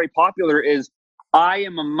affirmation that's very popular is, I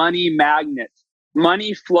am a money magnet.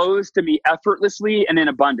 Money flows to me effortlessly and in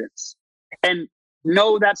abundance. And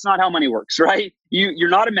no, that's not how money works, right? You're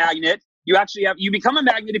not a magnet. You become a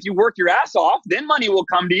magnet if you work your ass off. Then money will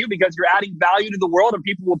come to you because you're adding value to the world and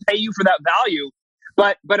people will pay you for that value.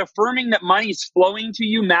 But affirming that money is flowing to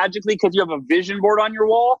you magically because you have a vision board on your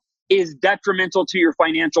wall is detrimental to your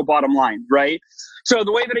financial bottom line, right? So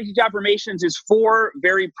the way that I teach affirmations is 4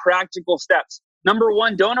 very practical steps. Number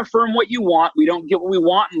 1, don't affirm what you want. We don't get what we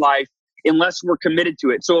want in life unless we're committed to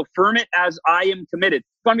it. So affirm it as, I am committed. If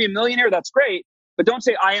you want to be a millionaire, that's great. But don't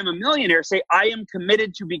say, I am a millionaire. Say, I am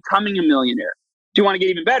committed to becoming a millionaire. If you want to get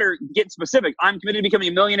even better, get specific. I'm committed to becoming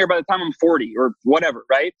a millionaire by the time I'm 40 or whatever,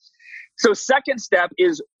 right? So second step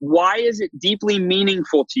is, why is it deeply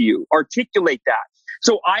meaningful to you? Articulate that.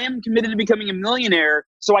 So I am committed to becoming a millionaire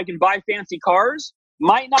so I can buy fancy cars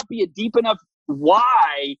might not be a deep enough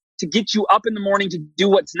why to get you up in the morning to do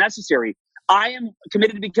what's necessary. I am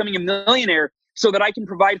committed to becoming a millionaire so that I can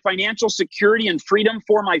provide financial security and freedom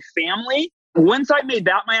for my family. Once I made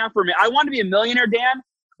that my affirmation, I want to be a millionaire, Dan,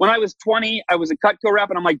 when I was 20, I was a Cutco rep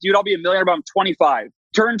and I'm like, dude, I'll be a millionaire by I'm 25.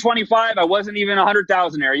 Turned 25, I wasn't even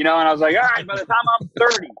 100,000 and I was like, all right, by the time I'm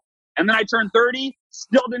 30. And then I turned 30,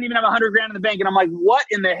 still didn't even have 100 grand in the bank. And I'm like, what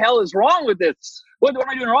in the hell is wrong with this? What am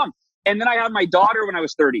I doing wrong? And then I had my daughter when I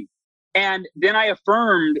was 30. And then I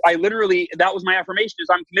affirmed, that was my affirmation, is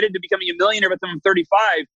I'm committed to becoming a millionaire by the time I'm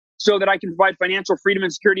 35 so that I can provide financial freedom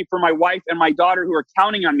and security for my wife and my daughter who are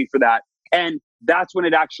counting on me for that. And that's when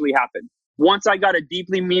it actually happened. Once I got a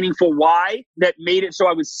deeply meaningful why that made it so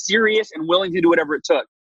I was serious and willing to do whatever it took.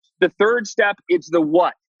 The third step, it's the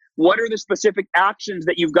what. What are the specific actions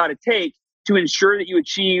that you've got to take to ensure that you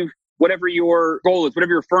achieve whatever your goal is,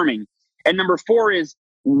 whatever you're affirming? And number 4 is,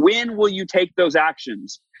 when will you take those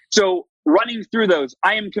actions? So running through those,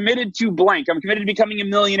 I am committed to blank. I'm committed to becoming a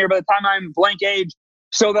millionaire by the time I'm blank age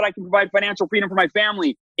so that I can provide financial freedom for my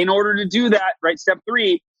family. In order to do that, right, step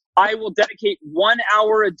 3, I will dedicate 1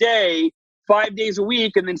 hour a day, 5 days a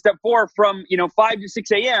week. And then step 4, from 5 to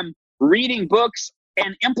 6 a.m., reading books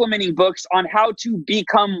and implementing books on how to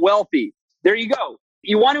become wealthy. There you go.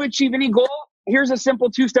 You want to achieve any goal? Here's a simple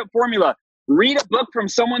 2-step formula. Read a book from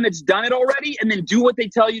someone that's done it already and then do what they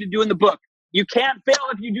tell you to do in the book. You can't fail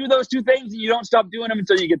if you do those 2 things and you don't stop doing them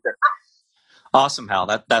until you get there. Awesome,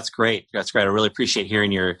 Hal. That's great. That's great. I really appreciate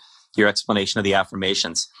hearing your explanation of the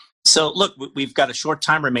affirmations. So look, we've got a short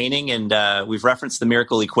time remaining and we've referenced the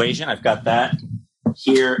miracle equation. I've got that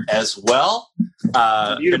here as well.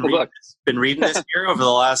 Beautiful book. Been reading this here over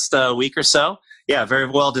the last week or so. Yeah, very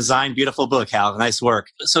well designed, beautiful book, Hal. Nice work.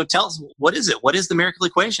 So tell us, what is it? What is the miracle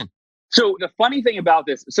equation? So the funny thing about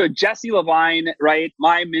this, so Jesse Levine, right,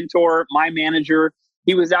 my mentor, my manager,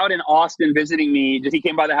 he was out in Austin visiting me. He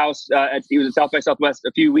came by the house. He was at South by Southwest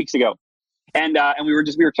a few weeks ago. And we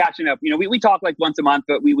were catching up. We talk like once a month,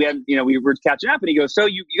 but we were catching up. And he goes, so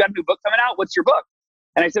you got a new book coming out? What's your book?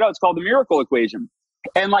 And I said, oh, it's called The Miracle Equation.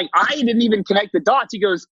 And like, I didn't even connect the dots. He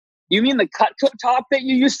goes, you mean the Cutco top that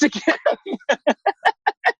you used to get?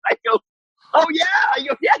 I go, oh yeah. I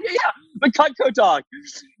go, yeah. The Cutco talk.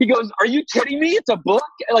 He goes, are you kidding me? It's a book,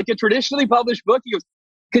 like a traditionally published book. He goes,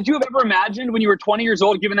 could you have ever imagined when you were 20 years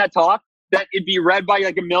old giving that talk that it'd be read by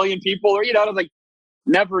like 1 million people? Or, I was like,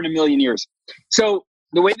 never in a million years. So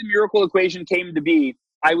the way the Miracle Equation came to be,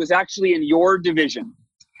 I was actually in your division.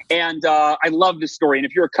 And I love this story. And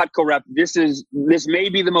if you're a Cutco rep, this may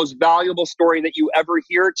be the most valuable story that you ever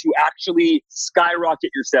hear to actually skyrocket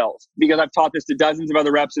your sales. Because I've taught this to dozens of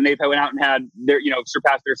other reps and they've went out and had their,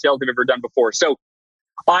 surpassed their sales they've ever done before. So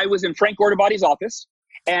I was in Frank Gordabody's office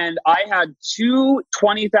and I had 2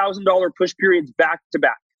 $20,000 push periods back to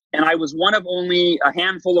back. And I was one of only a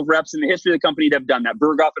handful of reps in the history of the company that have done that.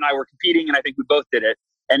 Berghoff and I were competing and I think we both did it.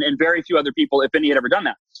 And very few other people, if any, had ever done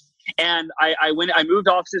that. And I moved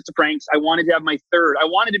offices to Frank's. I wanted to have my third. I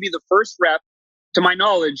wanted to be the first rep. To my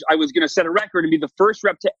knowledge, I was going to set a record and be the first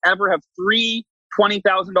rep to ever have 3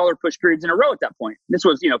 $20,000 push periods in a row at that point. This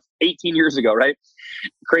was, 18 years ago, right?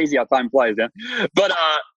 Crazy how time flies, man. But,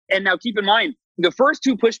 and now keep in mind, the first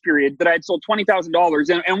 2 push periods that I had sold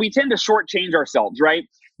 $20,000, and we tend to shortchange ourselves, right?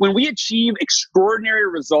 When we achieve extraordinary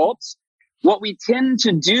results, what we tend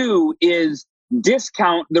to do is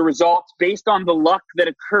discount the results based on the luck that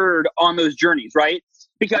occurred on those journeys, right?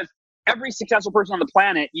 Because every successful person on the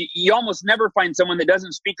planet, you almost never find someone that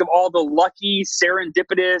doesn't speak of all the lucky,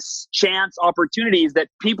 serendipitous, chance opportunities that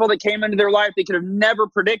people that came into their life they could have never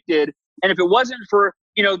predicted. And if it wasn't for,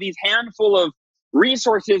 these handful of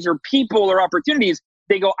resources or people or opportunities,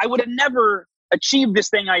 they go, I would have never achieved this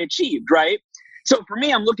thing I achieved, right? So for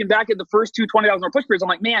me, I'm looking back at the first 2 $20,000 push periods. I'm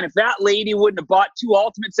like, man, if that lady wouldn't have bought 2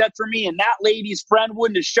 ultimate sets for me and that lady's friend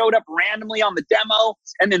wouldn't have showed up randomly on the demo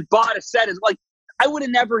and then bought a set, I would have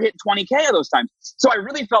never hit 20K of those times. So I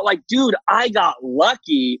really felt like, dude, I got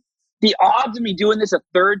lucky. The odds of me doing this a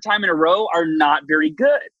third time in a row are not very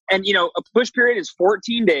good. And, a push period is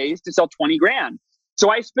 14 days to sell 20 grand. So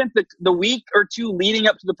I spent the week or 2 leading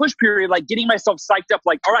up to the push period, like getting myself psyched up,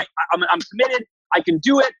 like, all right, I'm committed. I can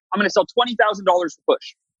do it. I'm going to sell $20,000 for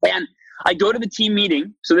push. And I go to the team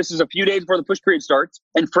meeting. So this is a few days before the push period starts.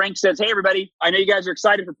 And Frank says, hey, everybody, I know you guys are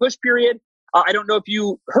excited for push period. I don't know if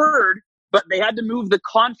you heard, but they had to move the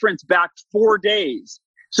conference back 4 days.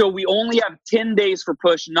 So we only have 10 days for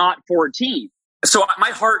push, not 14. So my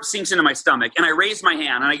heart sinks into my stomach and I raise my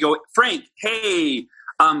hand and I go, Frank, hey,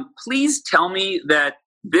 please tell me that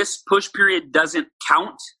this push period doesn't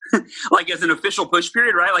count like as an official push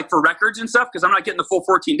period, right? Like for records and stuff, because I'm not getting the full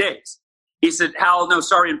 14 days. He said, Hal, no,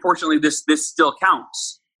 sorry, unfortunately, this still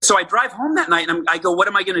counts. So I drive home that night and I go, what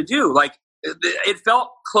am I going to do? Like it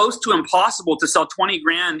felt close to impossible to sell 20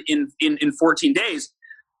 grand in 14 days.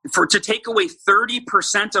 to take away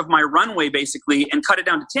 30% of my runway basically and cut it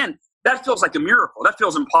down to 10, that feels like a miracle. That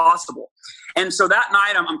feels impossible. And so that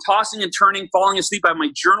night I'm tossing and turning, falling asleep. I have my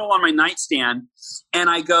journal on my nightstand, and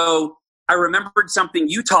I remembered something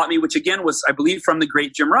you taught me, which again was, I believe, from the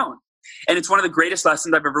great Jim Rohn. And it's one of the greatest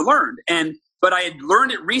lessons I've ever learned. But I had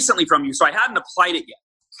learned it recently from you, so I hadn't applied it yet.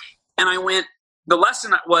 And the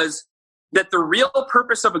lesson was that the real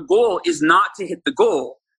purpose of a goal is not to hit the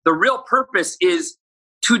goal. The real purpose is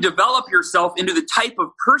to develop yourself into the type of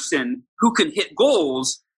person who can hit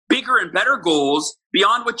goals, bigger and better goals,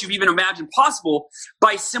 beyond what you've even imagined possible,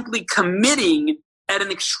 by simply committing at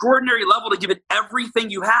an extraordinary level to give it everything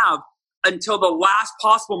you have until the last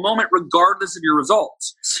possible moment, regardless of your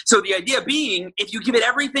results. So the idea being, if you give it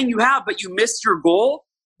everything you have, but you missed your goal,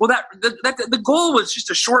 well, the goal was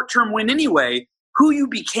just a short-term win anyway. Who you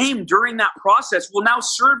became during that process will now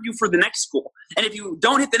serve you for the next goal. And if you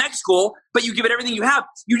don't hit the next goal, but you give it everything you have,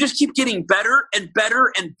 you just keep getting better and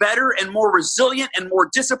better and better and more resilient and more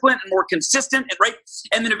disciplined and more consistent, and right.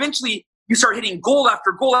 And then eventually you start hitting goal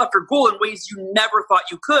after goal after goal in ways you never thought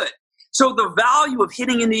you could. So the value of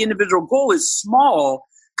hitting any individual goal is small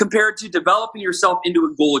compared to developing yourself into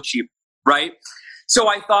a goal achiever, right? So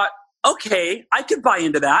I thought, okay, I could buy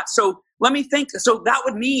into that. So let me think. So that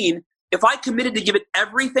would mean if I committed to give it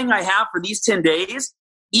everything I have for these 10 days,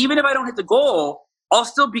 even if I don't hit the goal, I'll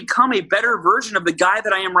still become a better version of the guy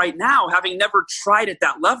that I am right now, having never tried at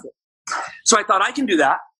that level. So I thought I can do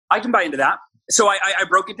that. I can buy into that. So I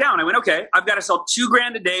broke it down. I went, okay, I've got to sell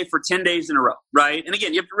 $2,000 a day for 10 days in a row, right? And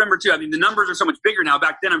again, you have to remember too, I mean, the numbers are so much bigger now.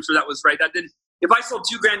 Back then, I'm sure that was right. If I sold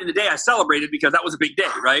 $2,000 in a day, I celebrated because that was a big day,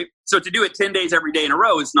 right? So to do it 10 days every day in a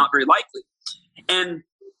row is not very likely. And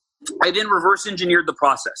I then reverse engineered the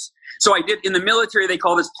process. So I did, in the military, they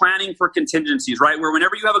call this planning for contingencies, right? Where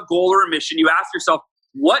whenever you have a goal or a mission, you ask yourself,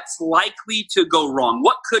 what's likely to go wrong?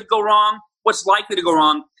 What could go wrong? What's likely to go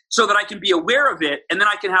wrong? So that I can be aware of it, and then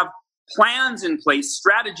I can have plans in place,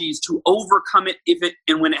 strategies to overcome it if it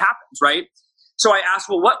and when it happens, right? So I asked,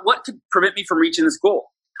 well, what could prevent me from reaching this goal?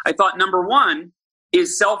 I thought number one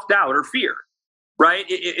is self-doubt or fear. Right?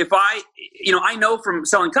 If I know from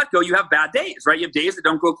selling Cutco, you have bad days, right? You have days that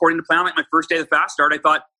don't go according to plan. Like my first day of the fast start, I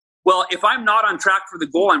thought, well, if I'm not on track for the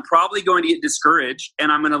goal, I'm probably going to get discouraged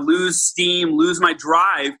and I'm going to lose steam, lose my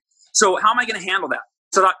drive. So how am I going to handle that?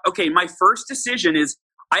 So I thought, okay, my first decision is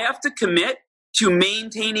I have to commit to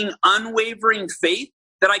maintaining unwavering faith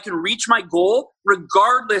that I can reach my goal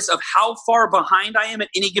regardless of how far behind I am at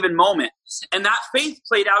any given moment. And that faith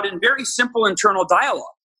played out in very simple internal dialogue.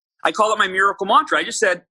 I call it my miracle mantra. I just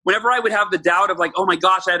said, whenever I would have the doubt of like, oh my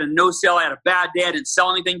gosh, I had a no sale, I had a bad day, I didn't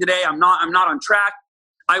sell anything today, I'm not on track.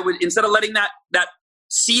 I would, instead of letting that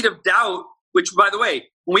seed of doubt, which by the way,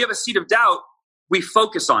 when we have a seed of doubt, we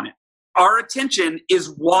focus on it. Our attention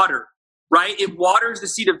is water, right? It waters the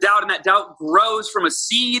seed of doubt, and that doubt grows from a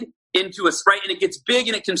seed into a sprite, and it gets big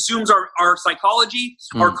and it consumes our psychology,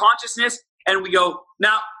 our consciousness, and we go,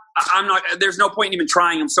 now there's no point in even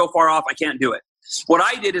trying, I'm so far off, I can't do it. What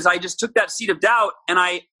I did is I just took that seed of doubt and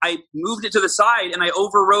I moved it to the side and I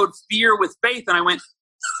overrode fear with faith. And I went,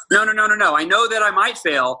 no. I know that I might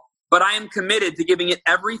fail, but I am committed to giving it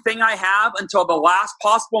everything I have until the last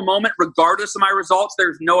possible moment, regardless of my results.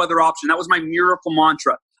 There's no other option. That was my miracle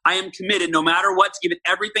mantra. I am committed no matter what to give it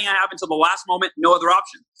everything I have until the last moment, no other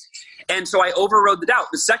option. And so I overrode the doubt.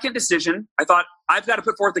 The second decision, I thought I've got to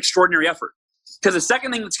put forth extraordinary effort, because the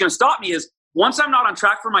second thing that's going to stop me is once I'm not on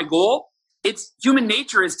track for my goal, it's human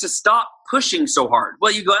nature is to stop pushing so hard.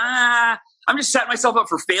 Well, you go, I'm just setting myself up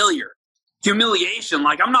for failure, humiliation,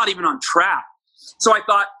 like I'm not even on track. So I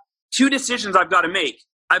thought, two decisions I've got to make.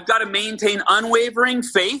 I've got to maintain unwavering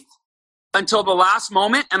faith until the last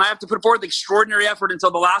moment, and I have to put forth extraordinary effort until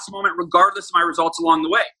the last moment, regardless of my results along the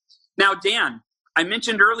way. Now, Dan, I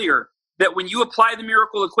mentioned earlier that when you apply the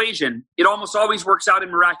miracle equation, it almost always works out in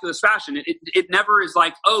miraculous fashion. It never is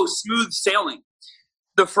like, oh, smooth sailing.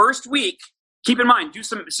 The first week, keep in mind, do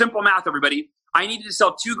some simple math, everybody. I needed to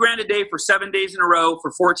sell $2,000 a day for 7 days in a row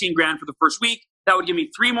for $14,000 for the first week. That would give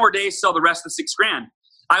me 3 more days to sell the rest of the $6,000.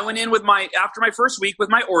 I went in after my first week with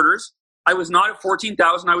my orders. I was not at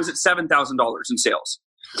 $14,000. I was at $7,000 in sales.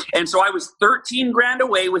 And so I was $13,000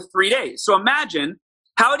 away with 3 days. So imagine,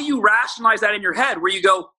 how do you rationalize that in your head where you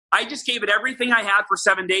go, I just gave it everything I had for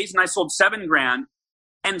 7 days and I sold $7,000.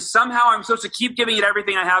 And somehow I'm supposed to keep giving it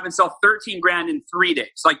everything I have and sell $13,000 in 3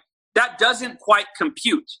 days. Like, that doesn't quite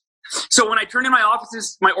compute. So when I turned in my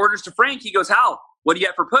orders to Frank, he goes, Hal, what do you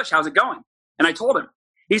get for push? How's it going? And I told him.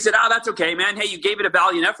 He said, that's okay, man. Hey, you gave it a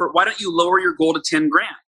valiant effort. Why don't you lower your goal to $10,000?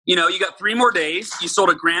 You got 3 more days. You sold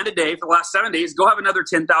 $1,000 a day for the last 7 days. Go have another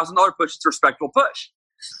 $10,000 push. It's a respectable push.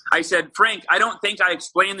 I said, Frank, I don't think I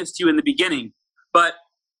explained this to you in the beginning, but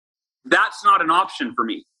that's not an option for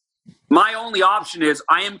me. My only option is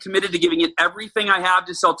I am committed to giving it everything I have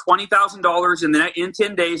to sell $20,000 in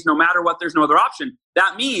 10 days, no matter what. There's no other option.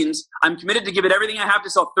 That means I'm committed to give it everything I have to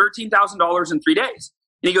sell $13,000 in 3 days.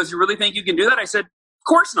 And he goes, you really think you can do that? I said, of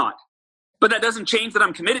course not. But that doesn't change that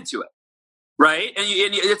I'm committed to it, right? And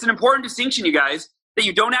it's an important distinction, you guys, that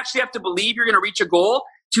you don't actually have to believe you're going to reach a goal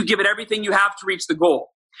to give it everything you have to reach the goal.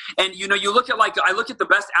 And, you look at I look at the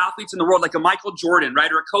best athletes in the world, like a Michael Jordan, right?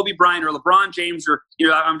 Or a Kobe Bryant or LeBron James, or,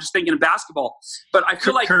 I'm just thinking of basketball. But I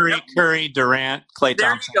feel like Curry, Durant, Klay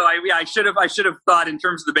Thompson. There you go. I should have thought in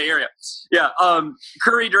terms of the Bay Area. Yeah.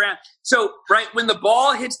 Curry, Durant. So, right, when the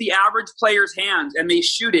ball hits the average player's hands and they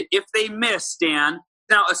shoot it, if they miss, Dan,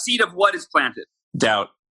 now a seed of what is planted? Doubt.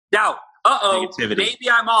 Uh-oh. Negativity. Maybe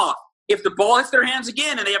I'm off. If the ball hits their hands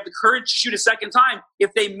again and they have the courage to shoot a second time,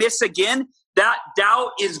 if they miss again, that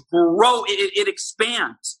doubt is it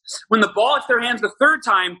expands. When the ball hits their hands the third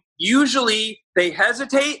time, usually they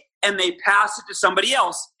hesitate and they pass it to somebody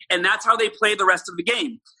else, and that's how they play the rest of the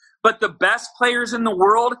game. But the best players in the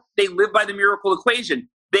world, they live by the miracle equation.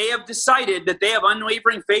 They have decided that they have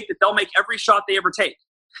unwavering faith that they'll make every shot they ever take.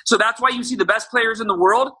 So that's why you see the best players in the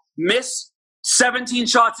world miss 17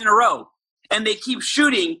 shots in a row, and they keep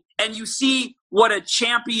shooting, and you see what a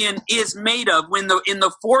champion is made of when in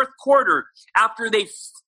the fourth quarter, after they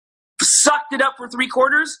sucked it up for 3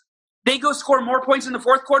 quarters, they go score more points in the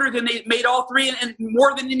fourth quarter than they made all 3 and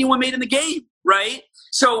more than anyone made in the game, right?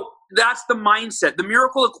 So that's the mindset. The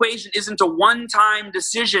miracle equation isn't a one-time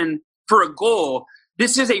decision for a goal.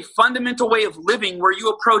 This is a fundamental way of living where you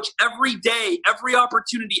approach every day, every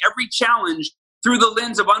opportunity, every challenge through the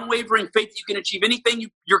lens of unwavering faith that you can achieve anything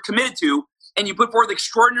you're committed to, and you put forth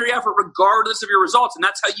extraordinary effort regardless of your results, and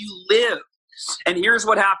that's how you live. And here's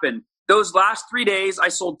what happened. Those last 3 days, I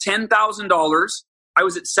sold $10,000. I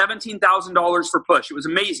was at $17,000 for push. It was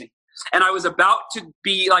amazing. And I was about to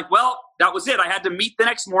be like, well, that was it. I had to meet the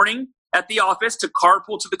next morning at the office to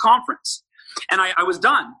carpool to the conference. And I was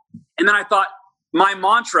done. And then I thought, my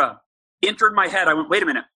mantra entered my head. I went, wait a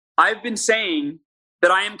minute. I've been saying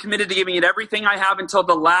that I am committed to giving it everything I have until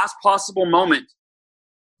the last possible moment.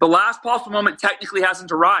 The last possible moment technically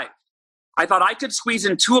hasn't arrived. I thought I could squeeze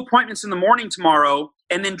in 2 appointments in the morning tomorrow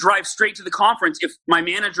and then drive straight to the conference if my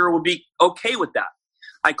manager would be okay with that.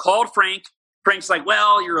 I called Frank. Frank's like,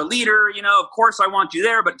 well, you're a leader. Of course I want you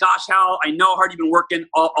there, but gosh, Hal, I know how hard you've been working.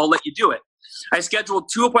 I'll let you do it. I scheduled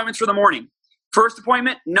 2 appointments for the morning. First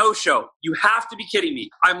appointment, no show. You have to be kidding me.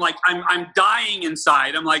 I'm like, I'm dying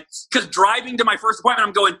inside. I'm like, because driving to my first appointment,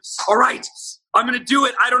 I'm going, all right, I'm going to do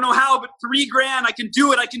it. I don't know how, but $3,000. I can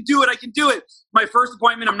do it. My first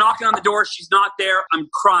appointment, I'm knocking on the door. She's not there. I'm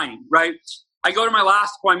crying, right? I go to my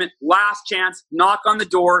last appointment, last chance, knock on the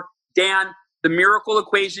door. Dan, the miracle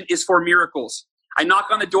equation is for miracles. I knock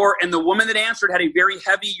on the door, and the woman that answered had a very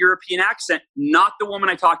heavy European accent, not the woman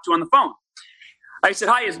I talked to on the phone. I said,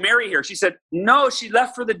 hi, is Mary here? She said, no, she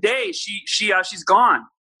left for the day. She's gone.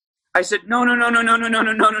 I said, no.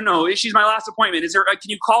 She's my last appointment. Can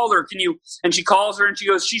you call her? And she calls her and she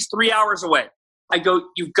goes, she's 3 hours away. I go,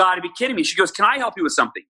 you've got to be kidding me. She goes, can I help you with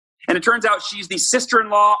something? And it turns out she's the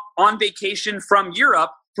sister-in-law on vacation from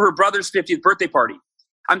Europe for her brother's 50th birthday party.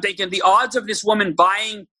 I'm thinking the odds of this woman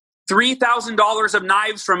buying $3,000 of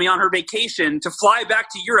knives from me on her vacation to fly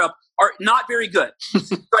back to Europe are not very good.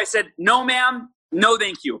 So I said, no, ma'am. No,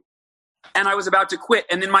 thank you. And I was about to quit.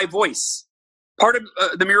 And then my voice, part of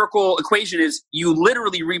the miracle equation is you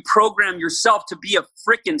literally reprogram yourself to be a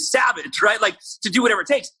freaking savage, right? Like to do whatever it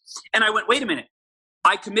takes. And I went, wait a minute.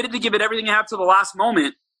 I committed to give it everything I have to the last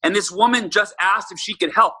moment. And this woman just asked if she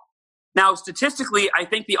could help. Now, statistically, I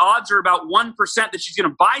think the odds are about 1% that she's going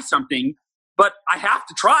to buy something, but I have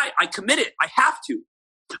to try. I committed. I have to.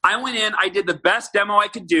 I went in. I did the best demo I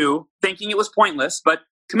could do, thinking it was pointless, but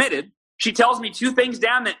committed. She tells me 2 things,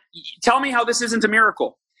 Dan, that tell me how this isn't a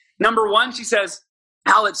miracle. Number 1, she says,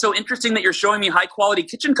 Hal, it's so interesting that you're showing me high-quality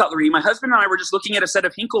kitchen cutlery. My husband and I were just looking at a set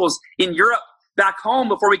of Hinkles in Europe back home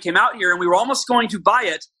before we came out here, and we were almost going to buy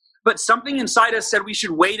it, but something inside us said we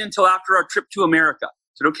should wait until after our trip to America.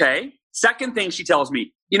 I said, okay. Second thing she tells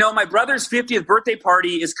me, my brother's 50th birthday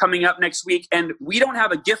party is coming up next week, and we don't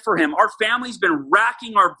have a gift for him. Our family's been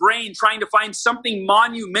racking our brain trying to find something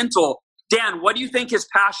monumental. Dan, what do you think his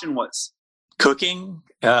passion was? Cooking?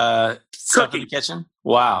 Stuff in the kitchen?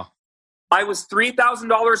 Wow. I was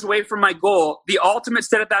 $3,000 away from my goal. The ultimate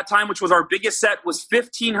set at that time, which was our biggest set, was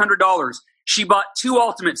 $1,500. She bought 2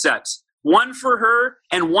 ultimate sets. one for her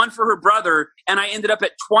and one for her brother, and I ended up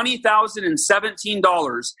at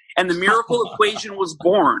 $20,017, and the miracle equation was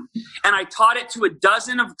born. And I taught it to a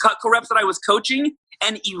dozen of Cutco reps that I was coaching,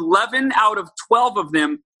 and 11 out of 12 of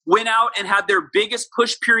them went out and had their biggest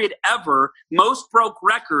push period ever. Most broke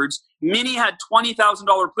records. Many had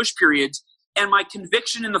 $20,000 push periods. And my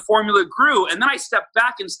conviction in the formula grew. And then I stepped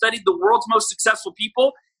back and studied the world's most successful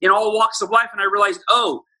people in all walks of life. And I realized,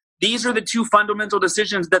 these are the two fundamental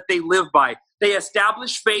decisions that they live by. They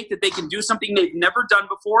establish faith that they can do something they've never done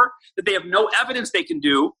before, that they have no evidence they can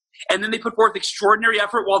do. And then they put forth extraordinary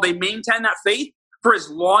effort while they maintain that faith for as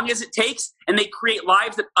long as it takes. And they create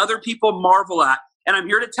lives that other people marvel at. And I'm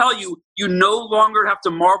here to tell you, you no longer have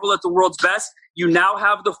to marvel at the world's best. You now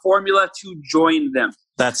have the formula to join them.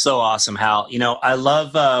 That's so awesome, Hal. I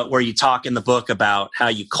love where you talk in the book about how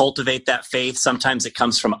you cultivate that faith. Sometimes it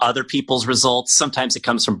comes from other people's results. Sometimes it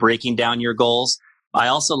comes from breaking down your goals. I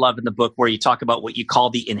also love in the book where you talk about what you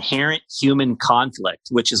call the inherent human conflict,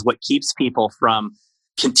 which is what keeps people from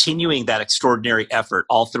continuing that extraordinary effort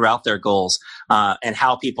all throughout their goals, and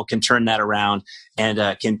how people can turn that around and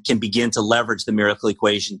can begin to leverage the miracle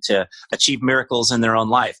equation to achieve miracles in their own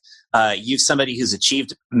life. You're somebody who's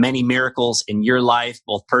achieved many miracles in your life,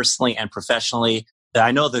 both personally and professionally.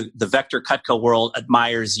 I know the Vector Cutco world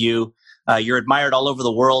admires you. You're admired all over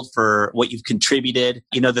the world for what you've contributed.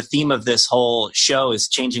 The theme of this whole show is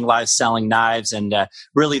changing lives, selling knives. And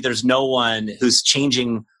really, there's no one who's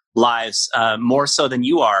changing lives more so than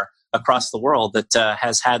you are across the world that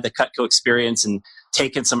has had the Cutco experience and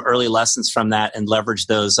taken some early lessons from that and leveraged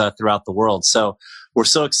those throughout the world. So we're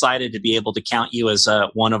so excited to be able to count you as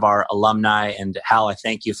one of our alumni. And Hal, I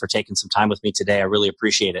thank you for taking some time with me today. I really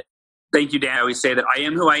appreciate it. Thank you, Dan. I always say that I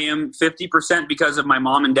am who I am 50% because of my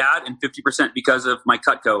mom and dad and 50% because of my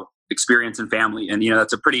Cutco experience and family. And,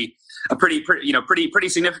 that's a pretty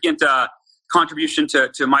significant contribution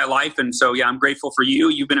to my life. And so, I'm grateful for you.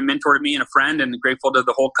 You've been a mentor to me and a friend, and grateful to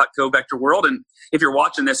the whole Cutco Vector world. And if you're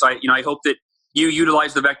watching this, I hope that you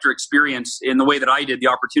utilize the Vector experience in the way that I did, the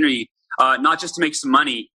opportunity, not just to make some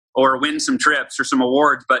money or win some trips or some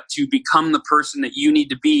awards, but to become the person that you need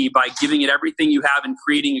to be by giving it everything you have and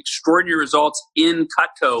creating extraordinary results in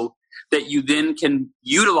Cutco that you then can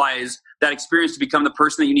utilize that experience to become the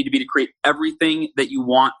person that you need to be to create everything that you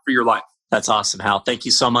want for your life. That's awesome, Hal. Thank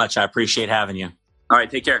you so much. I appreciate having you. All right,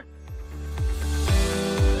 take care.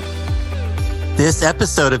 This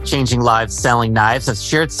episode of Changing Lives, Selling Knives has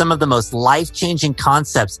shared some of the most life-changing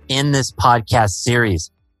concepts in this podcast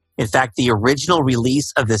series. In fact, the original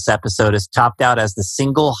release of this episode is topped out as the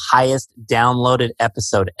single highest downloaded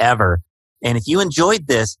episode ever. And if you enjoyed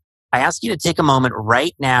this, I ask you to take a moment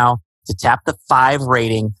right now to tap the 5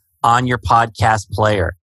 rating on your podcast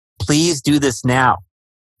player. Please do this now.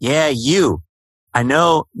 Yeah, you. I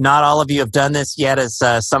know not all of you have done this yet, as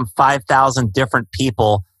some 5,000 different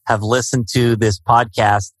people have listened to this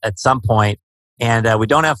podcast at some point, and we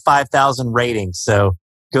don't have 5,000 ratings. So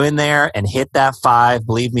go in there and hit that 5.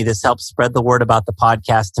 Believe me, this helps spread the word about the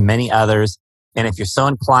podcast to many others. And if you're so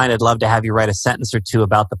inclined, I'd love to have you write a sentence or two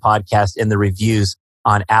about the podcast in the reviews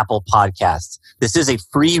on Apple Podcasts. This is a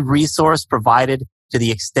free resource provided to the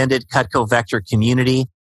extended Cutco Vector community.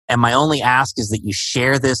 And my only ask is that you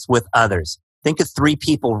share this with others. Think of 3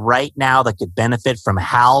 people right now that could benefit from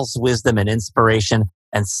Hal's wisdom and inspiration,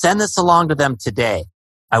 and send this along to them today.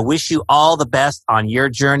 I wish you all the best on your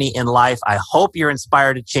journey in life. I hope you're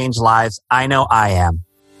inspired to change lives. I know I am.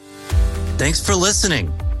 Thanks for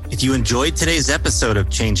listening. If you enjoyed today's episode of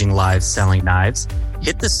Changing Lives, Selling Knives,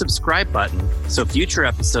 hit the subscribe button so future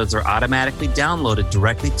episodes are automatically downloaded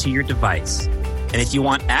directly to your device. And if you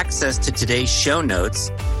want access to today's show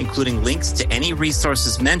notes, including links to any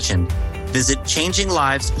resources mentioned, visit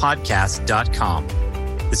changinglivespodcast.com.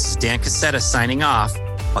 This is Dan Cassetta signing off.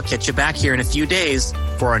 I'll catch you back here in a few days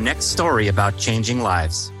for our next story about changing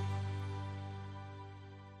lives.